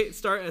hit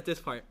start at this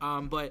part.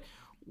 But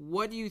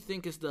what do you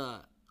think is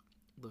the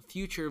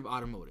future of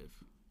automotive?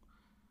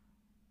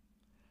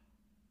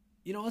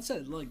 You know, it's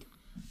a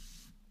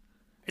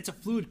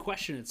fluid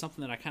question. It's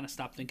something that I kind of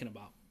stopped thinking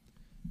about.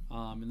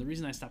 And the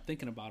reason I stopped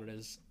thinking about it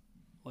is,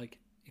 like,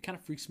 it kind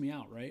of freaks me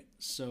out, right?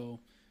 So,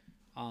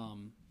 5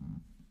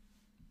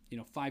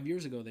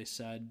 years ago they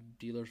said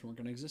dealers weren't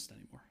going to exist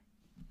anymore.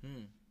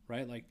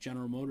 Right? Like,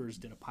 General Motors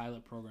did a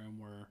pilot program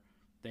where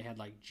they had,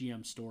 like,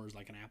 GM stores,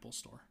 like an Apple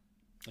store.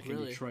 Like in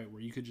Detroit,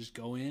 where you could just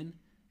go in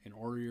and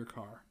order your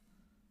car.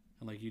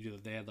 And, like,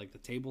 they had, like, the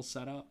tables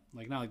set up.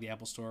 Like, not like the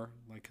Apple store,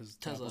 like, because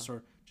the Apple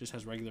store just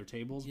has regular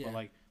tables. Yeah. But,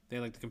 like, they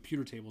had, like, the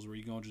computer tables where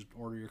you go and just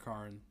order your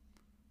car and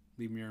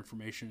leave them your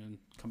information and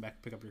come back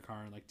and pick up your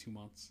car in, like, 2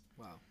 months.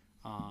 Wow.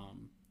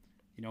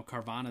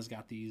 Carvana's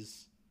got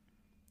these...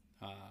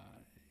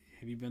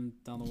 have you been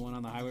down the one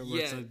on the highway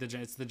where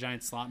it's the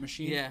giant slot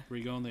machine? Yeah. Where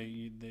you go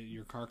and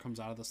your car comes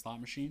out of the slot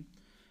machine.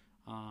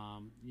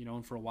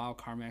 And for a while,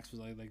 CarMax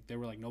was like they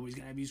were like, nobody's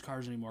going to have used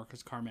cars anymore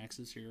because CarMax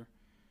is here.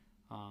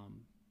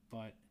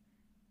 But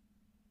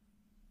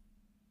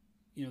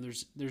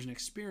there's an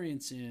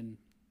experience in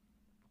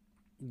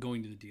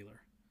going to the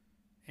dealer,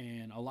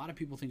 and a lot of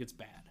people think it's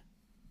bad,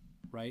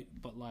 right?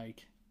 But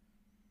like,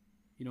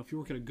 if you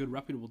work at a good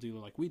reputable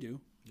dealer like we do,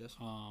 yes.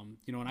 And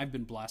I've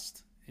been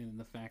blessed in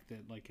the fact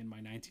that, like, in my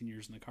 19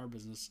 years in the car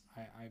business,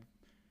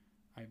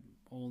 I've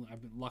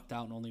been lucked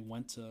out and only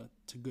went to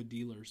good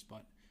dealers,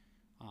 but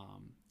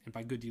and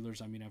by good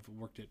dealers I mean I've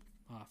worked at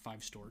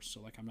 5 stores,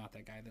 so like I'm not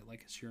that guy that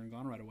like is here and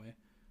gone right away.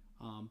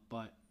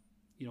 But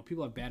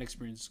people have bad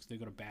experiences because they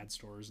go to bad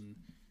stores and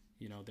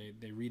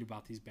they read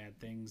about these bad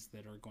things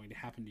that are going to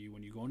happen to you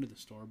when you go into the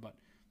store. But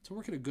to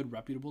work at a good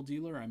reputable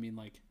dealer, I mean,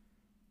 like,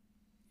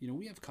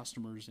 we have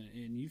customers,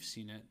 and you've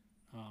seen it.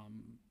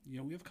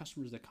 We have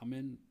customers that come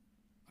in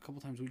a couple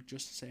times a week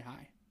just to say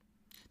hi.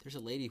 There's a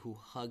lady who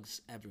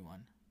hugs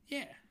everyone.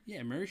 Yeah,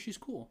 Mary, she's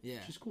cool. Yeah,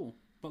 she's cool.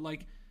 But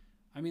like,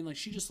 I mean, like,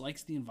 she just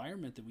likes the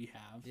environment that we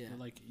have. Yeah.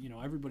 Like,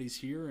 everybody's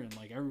here and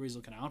like everybody's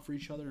looking out for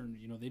each other, and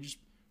they just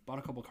bought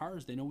a couple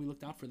cars. They know we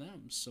looked out for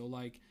them. So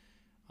like,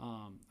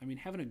 I mean,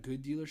 having a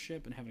good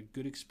dealership and having a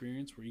good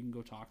experience where you can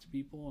go talk to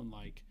people and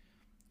like,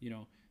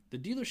 the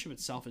dealership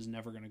itself is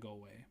never going to go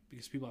away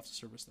because people have to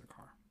service their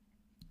car.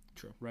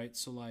 True. Right.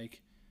 So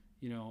like,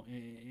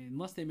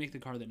 unless they make the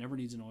car that never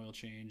needs an oil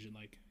change and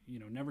like,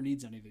 never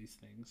needs any of these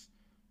things,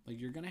 like,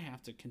 you're going to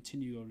have to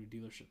continue to go to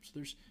dealerships.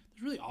 There's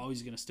really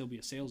always going to still be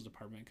a sales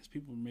department because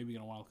people are maybe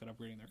going to want to look at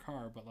upgrading their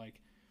car. But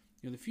like,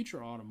 the future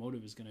of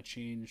automotive is going to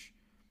change.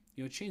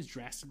 It changed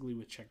drastically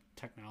with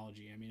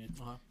technology. I mean,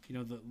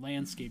 the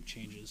landscape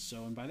changes.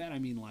 So, and by that I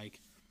mean,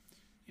 like,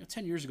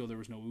 10 years ago there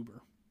was no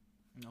Uber.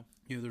 No.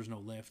 There was no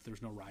Lyft. There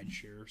was no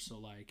rideshare. So,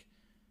 like,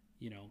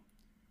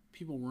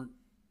 people weren't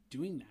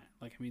doing that.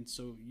 Like, I mean,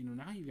 so,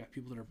 now you've got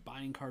people that are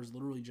buying cars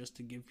literally just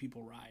to give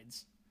people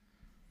rides,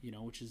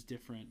 which is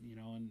different,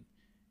 and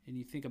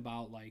you think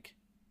about, like,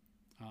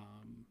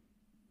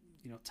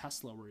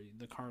 Tesla, where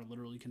the car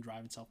literally can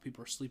drive itself.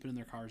 People are sleeping in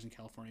their cars in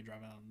California,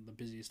 driving on the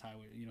busiest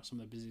highway, some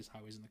of the busiest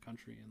highways in the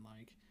country. And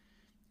like,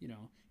 you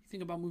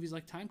think about movies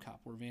like Time Cop,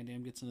 where Van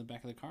Damme gets in the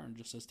back of the car and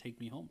just says, "Take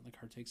me home." And the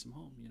car takes him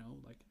home.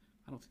 Like,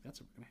 I don't think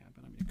that's ever going to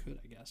happen. I mean, it could,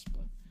 I guess,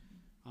 but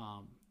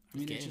I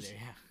mean, it's just,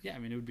 I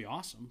mean, it would be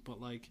awesome. But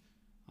like,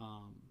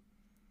 I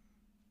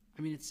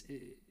mean, it's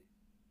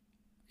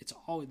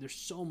always, there's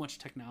so much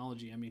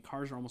technology. I mean,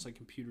 cars are almost like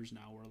computers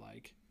now, where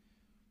like,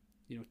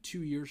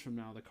 2 years from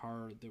now, the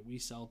car that we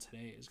sell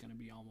today is going to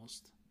be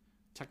almost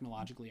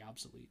technologically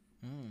obsolete.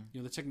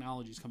 The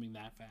technology is coming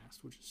that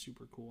fast, which is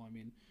super cool. I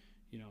mean,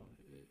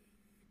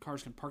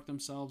 cars can park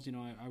themselves.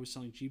 I was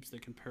selling Jeeps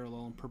that can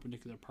parallel and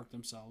perpendicular park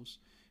themselves,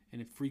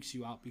 and it freaks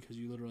you out because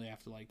you literally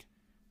have to, like,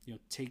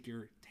 take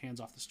your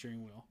hands off the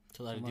steering wheel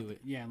to let it do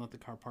it. Yeah, and let the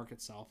car park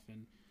itself.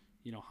 And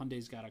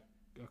Hyundai's got a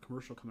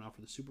commercial coming out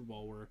for the Super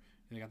Bowl where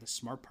they got this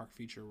smart park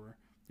feature where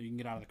you can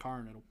get out of the car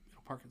and it'll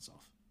park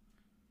itself.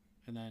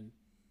 And then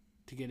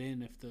to get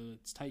in, if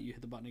it's tight, you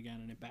hit the button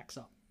again and it backs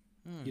up.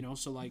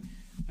 So like,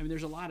 I mean,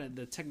 there's a lot of,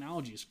 the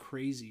technology is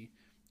crazy.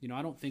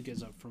 I don't think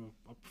from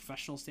a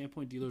professional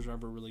standpoint, dealers are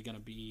ever really going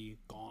to be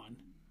gone.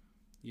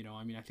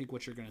 I mean, I think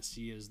what you're going to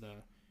see is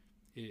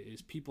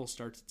people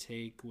start to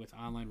take with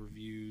online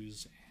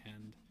reviews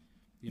and,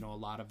 a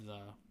lot of the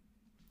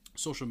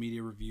social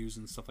media reviews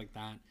and stuff like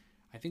that.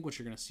 I think what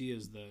you're going to see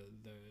is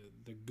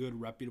the good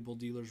reputable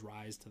dealers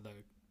rise to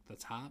the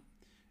top,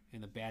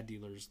 and the bad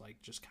dealers,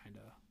 like, just kind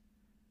of,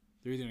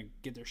 they're either going to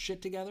get their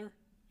shit together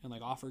and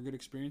like offer a good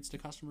experience to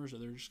customers, or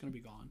they're just going to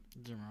be gone.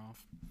 Dimmer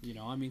off.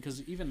 I mean,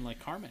 because even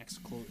like CarMax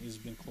has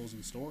been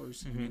closing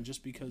stores. I mean,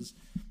 just because,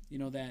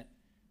 that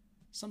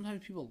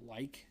sometimes people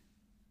like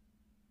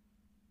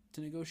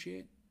to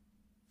negotiate.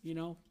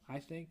 I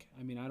think.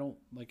 I mean, I don't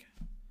like.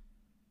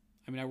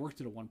 I mean, I worked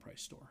at a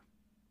one-price store,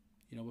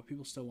 but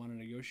people still want to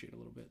negotiate a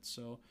little bit.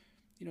 So,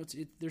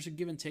 there's a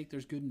give and take.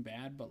 There's good and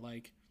bad, but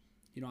like,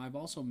 I've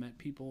also met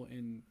people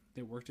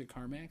that worked at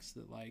CarMax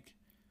that like,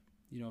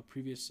 a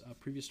previous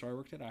store I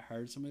worked at, I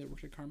hired somebody that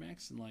worked at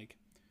CarMax, and like,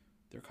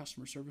 their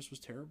customer service was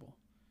terrible,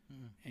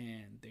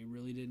 and they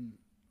really didn't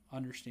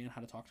understand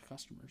how to talk to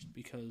customers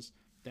because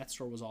that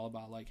store was all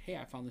about like, hey,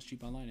 I found this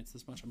cheap online. It's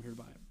this much. I'm here to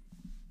buy it.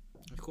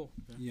 That's cool.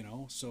 Yeah.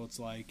 So it's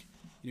like,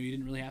 you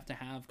didn't really have to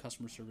have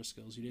customer service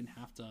skills. You didn't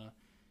have to,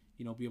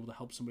 be able to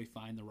help somebody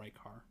find the right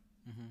car.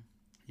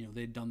 Mm-hmm.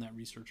 They'd done that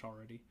research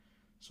already.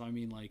 So, I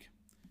mean, like,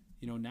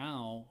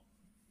 now,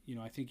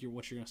 I think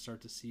what you're going to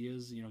start to see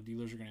is,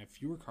 dealers are going to have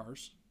fewer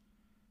cars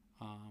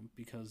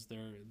because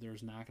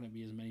there's not going to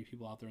be as many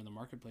people out there in the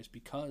marketplace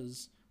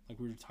because, like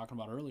we were talking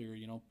about earlier,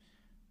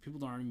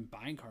 people aren't even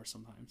buying cars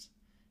sometimes.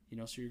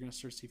 So you're going to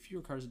start to see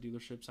fewer cars at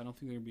dealerships. I don't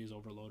think they're going to be as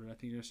overloaded. I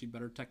think you're going to see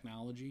better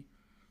technology.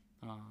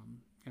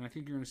 And I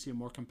think you're going to see a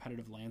more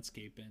competitive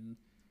landscape in,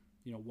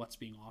 what's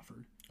being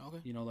offered.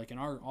 Okay. Like in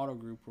our auto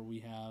group where we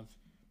have,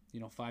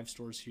 5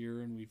 stores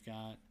here and we've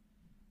got,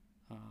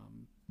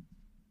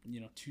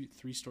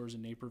 3 stores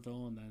in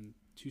Naperville and then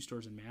 2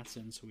 stores in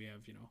Matson. So we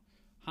have,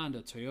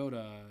 Honda,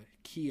 Toyota,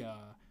 Kia,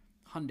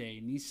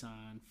 Hyundai,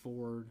 Nissan,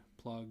 Ford,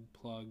 plug.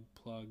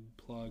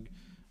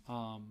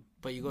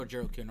 But you go to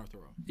Cherokee North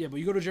Aurora. Yeah, but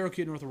you go to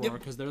Cherokee North Aurora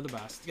because they're the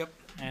best. Yep.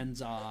 And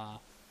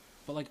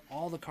but like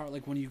all the car,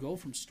 like when you go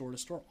from store to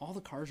store, all the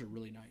cars are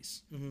really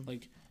nice. Mm-hmm.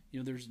 Like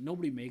there's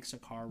nobody makes a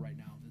car right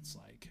now that's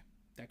like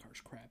that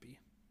car's crappy.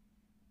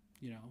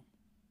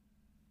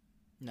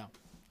 No.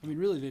 I mean,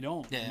 really, they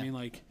don't. Yeah. I mean,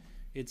 like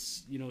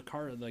it's the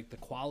car, like the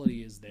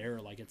quality is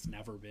there, like it's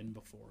never been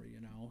before.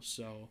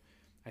 So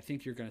I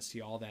think you're going to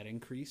see all that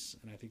increase,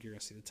 and I think you're going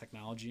to see the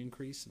technology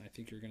increase, and I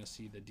think you're going to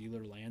see the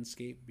dealer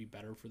landscape be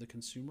better for the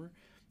consumer,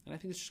 and I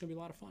think it's just going to be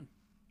a lot of fun.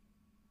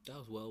 That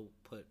was well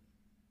put.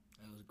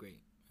 That was great.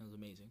 That was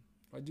amazing.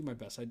 I do my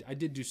best. I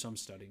did do some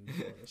studying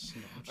before this.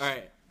 All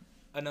right.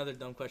 Another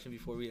dumb question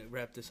before we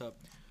wrap this up.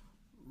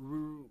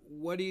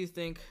 What do you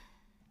think?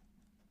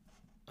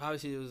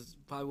 Obviously, it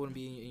probably wouldn't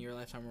be in your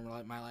lifetime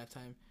or my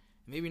lifetime.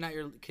 Maybe not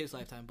your kid's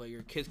lifetime, but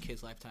your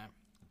kid's lifetime.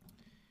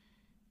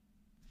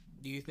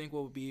 Do you think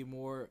what would be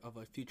more of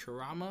a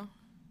Futurama,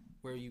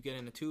 where you get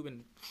in a tube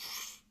and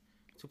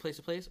to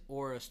place,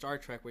 or a Star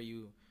Trek where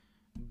you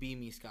beam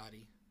me,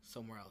 Scotty,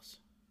 somewhere else?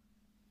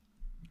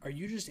 Are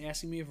you just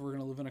asking me if we're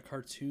going to live in a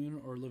cartoon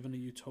or live in a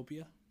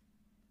utopia?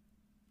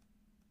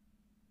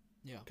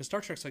 Yeah. Because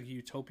Star Trek's like a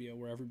utopia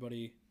where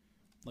everybody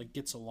like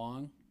gets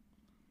along.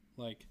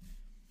 Like,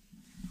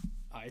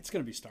 it's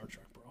going to be Star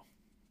Trek, bro.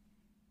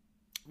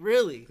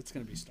 Really? It's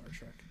going to be Star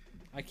Trek.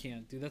 I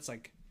can't, dude. That's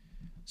like...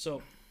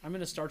 So, I'm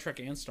into Star Trek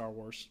and Star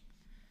Wars,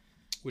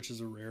 which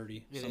is a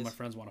rarity. Some of my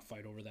friends want to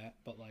fight over that.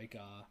 But, like,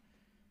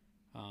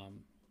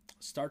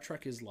 Star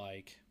Trek is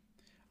like...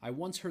 I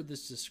once heard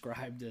this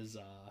described as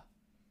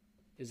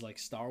like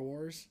Star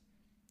Wars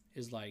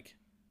is like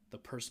the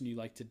person you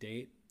like to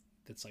date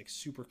that's, like,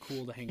 super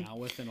cool to hang out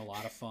with and a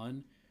lot of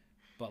fun.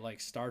 But,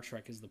 like, Star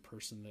Trek is the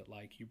person that,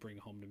 like, you bring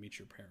home to meet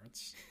your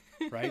parents,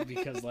 right?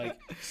 Because, like,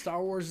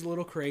 Star Wars is a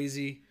little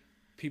crazy.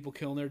 People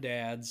killing their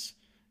dads,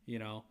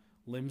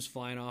 limbs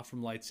flying off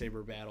from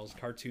lightsaber battles,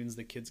 cartoons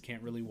that kids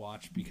can't really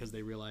watch because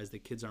they realize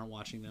that kids aren't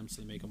watching them,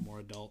 so they make them more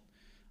adult.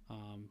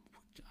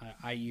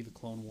 I.e. the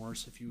Clone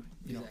Wars. If you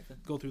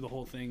go through the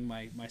whole thing,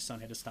 my son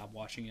had to stop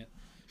watching it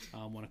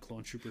when a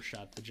clone trooper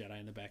shot the Jedi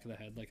in the back of the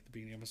head, like at the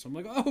beginning of it. So I'm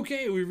like, oh,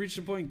 okay, we've reached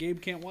a point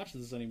Gabe can't watch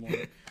this anymore.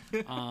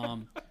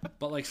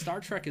 But like Star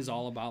Trek is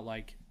all about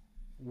like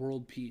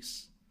world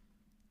peace,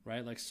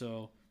 right? Like,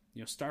 so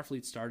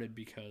Starfleet started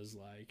because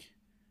like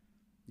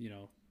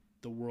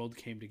the world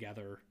came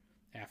together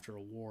after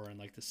a war and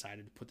like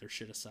decided to put their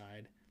shit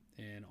aside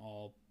and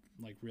all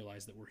like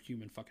realize that we're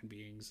human fucking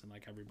beings and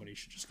like everybody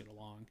should just get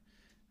along,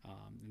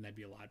 and that'd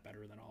be a lot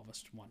better than all of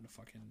us wanting to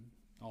fucking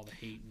all the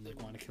hate and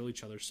like want to kill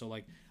each other. So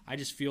like I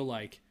feel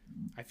like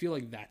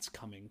that's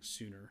coming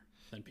sooner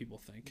than people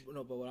think.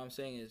 No, but what I'm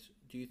saying is,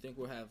 do you think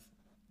we'll have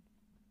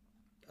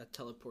a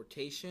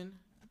teleportation?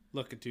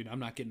 Look, dude, I'm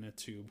not getting a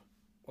tube.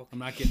 Okay. I'm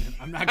not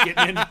getting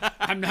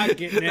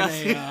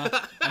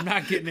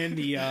in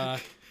the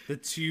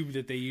tube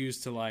that they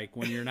use to like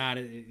when you're not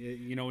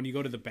when you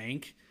go to the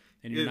bank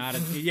and you're not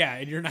at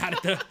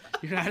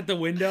the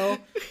window.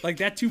 Like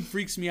that tube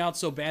freaks me out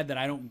so bad that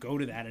I don't go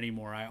to that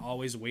anymore. I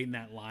always wait in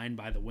that line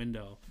by the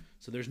window.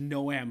 So there's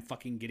no way I'm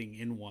fucking getting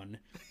in one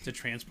to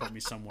transport me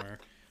somewhere.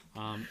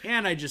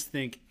 And I just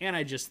think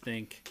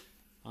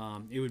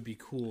it would be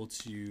cool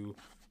to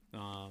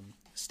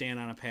stand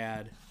on a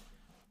pad,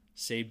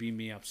 say beam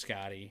me up,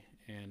 Scotty,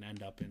 and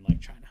end up in like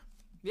China.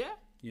 Yeah.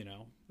 Yeah.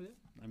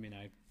 I mean,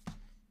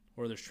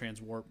 or there's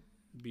transwarp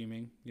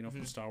beaming,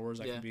 from Star Wars.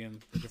 I could be in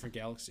a different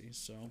galaxy.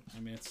 So, I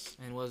mean, it's...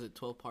 And was it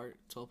 12 parts?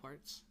 12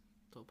 parts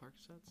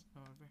sets?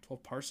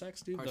 12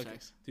 parsecs, dude?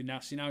 Parsecs. Like,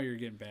 dude, now you're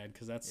getting bad,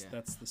 because that's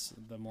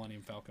the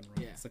Millennium Falcon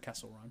run. Yeah. It's the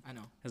Kessel run. I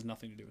know. Has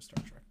nothing to do with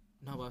Star Trek.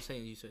 No, but I was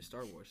saying you said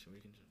Star Wars, so we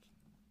can just.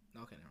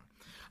 Okay,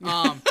 never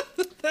mind.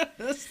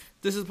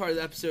 This is part of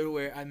the episode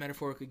where I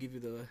metaphorically give you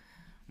the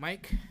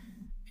mic,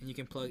 and you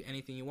can plug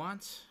anything you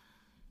want.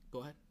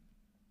 Go ahead.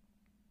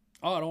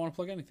 Oh, I don't want to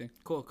plug anything.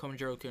 Cool. Come to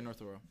Gerald Care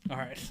North Aurora. All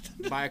right.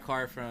 Buy a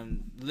car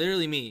from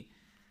literally me,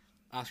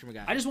 Oscar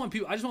McGuire. I just want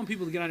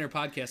people to get on your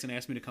podcast and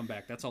ask me to come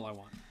back. That's all I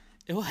want.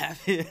 It will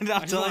happen.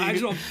 I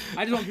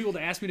just want people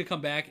to ask me to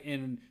come back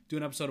and do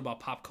an episode about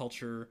pop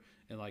culture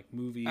and like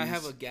movies. I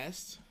have a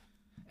guest,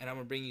 and I'm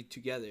gonna bring you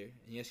together,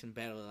 and you guys can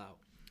battle it out.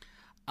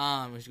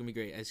 It's gonna be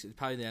great. It's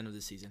probably the end of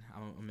the season.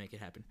 I'm gonna make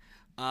it happen.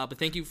 But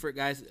thank you for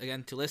guys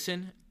again to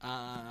listen.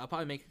 I'll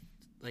probably make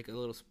like a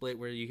little split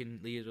where you can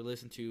either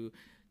listen to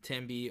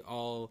Tim be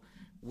all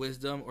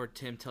wisdom or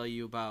Tim tell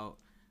you about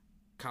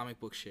comic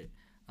book shit.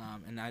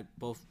 And I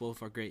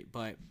both are great.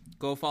 But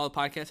go follow the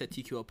podcast at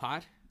TQL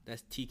Pod.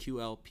 That's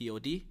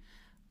TQLPOD.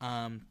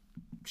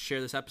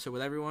 Share this episode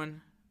with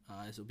everyone.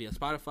 This will be on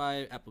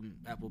Spotify,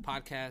 Apple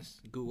Podcasts,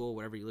 Google,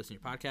 wherever you listen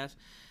to your podcast.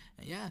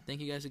 And yeah, thank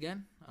you guys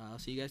again. I'll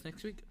see you guys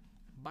next week.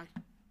 Bye.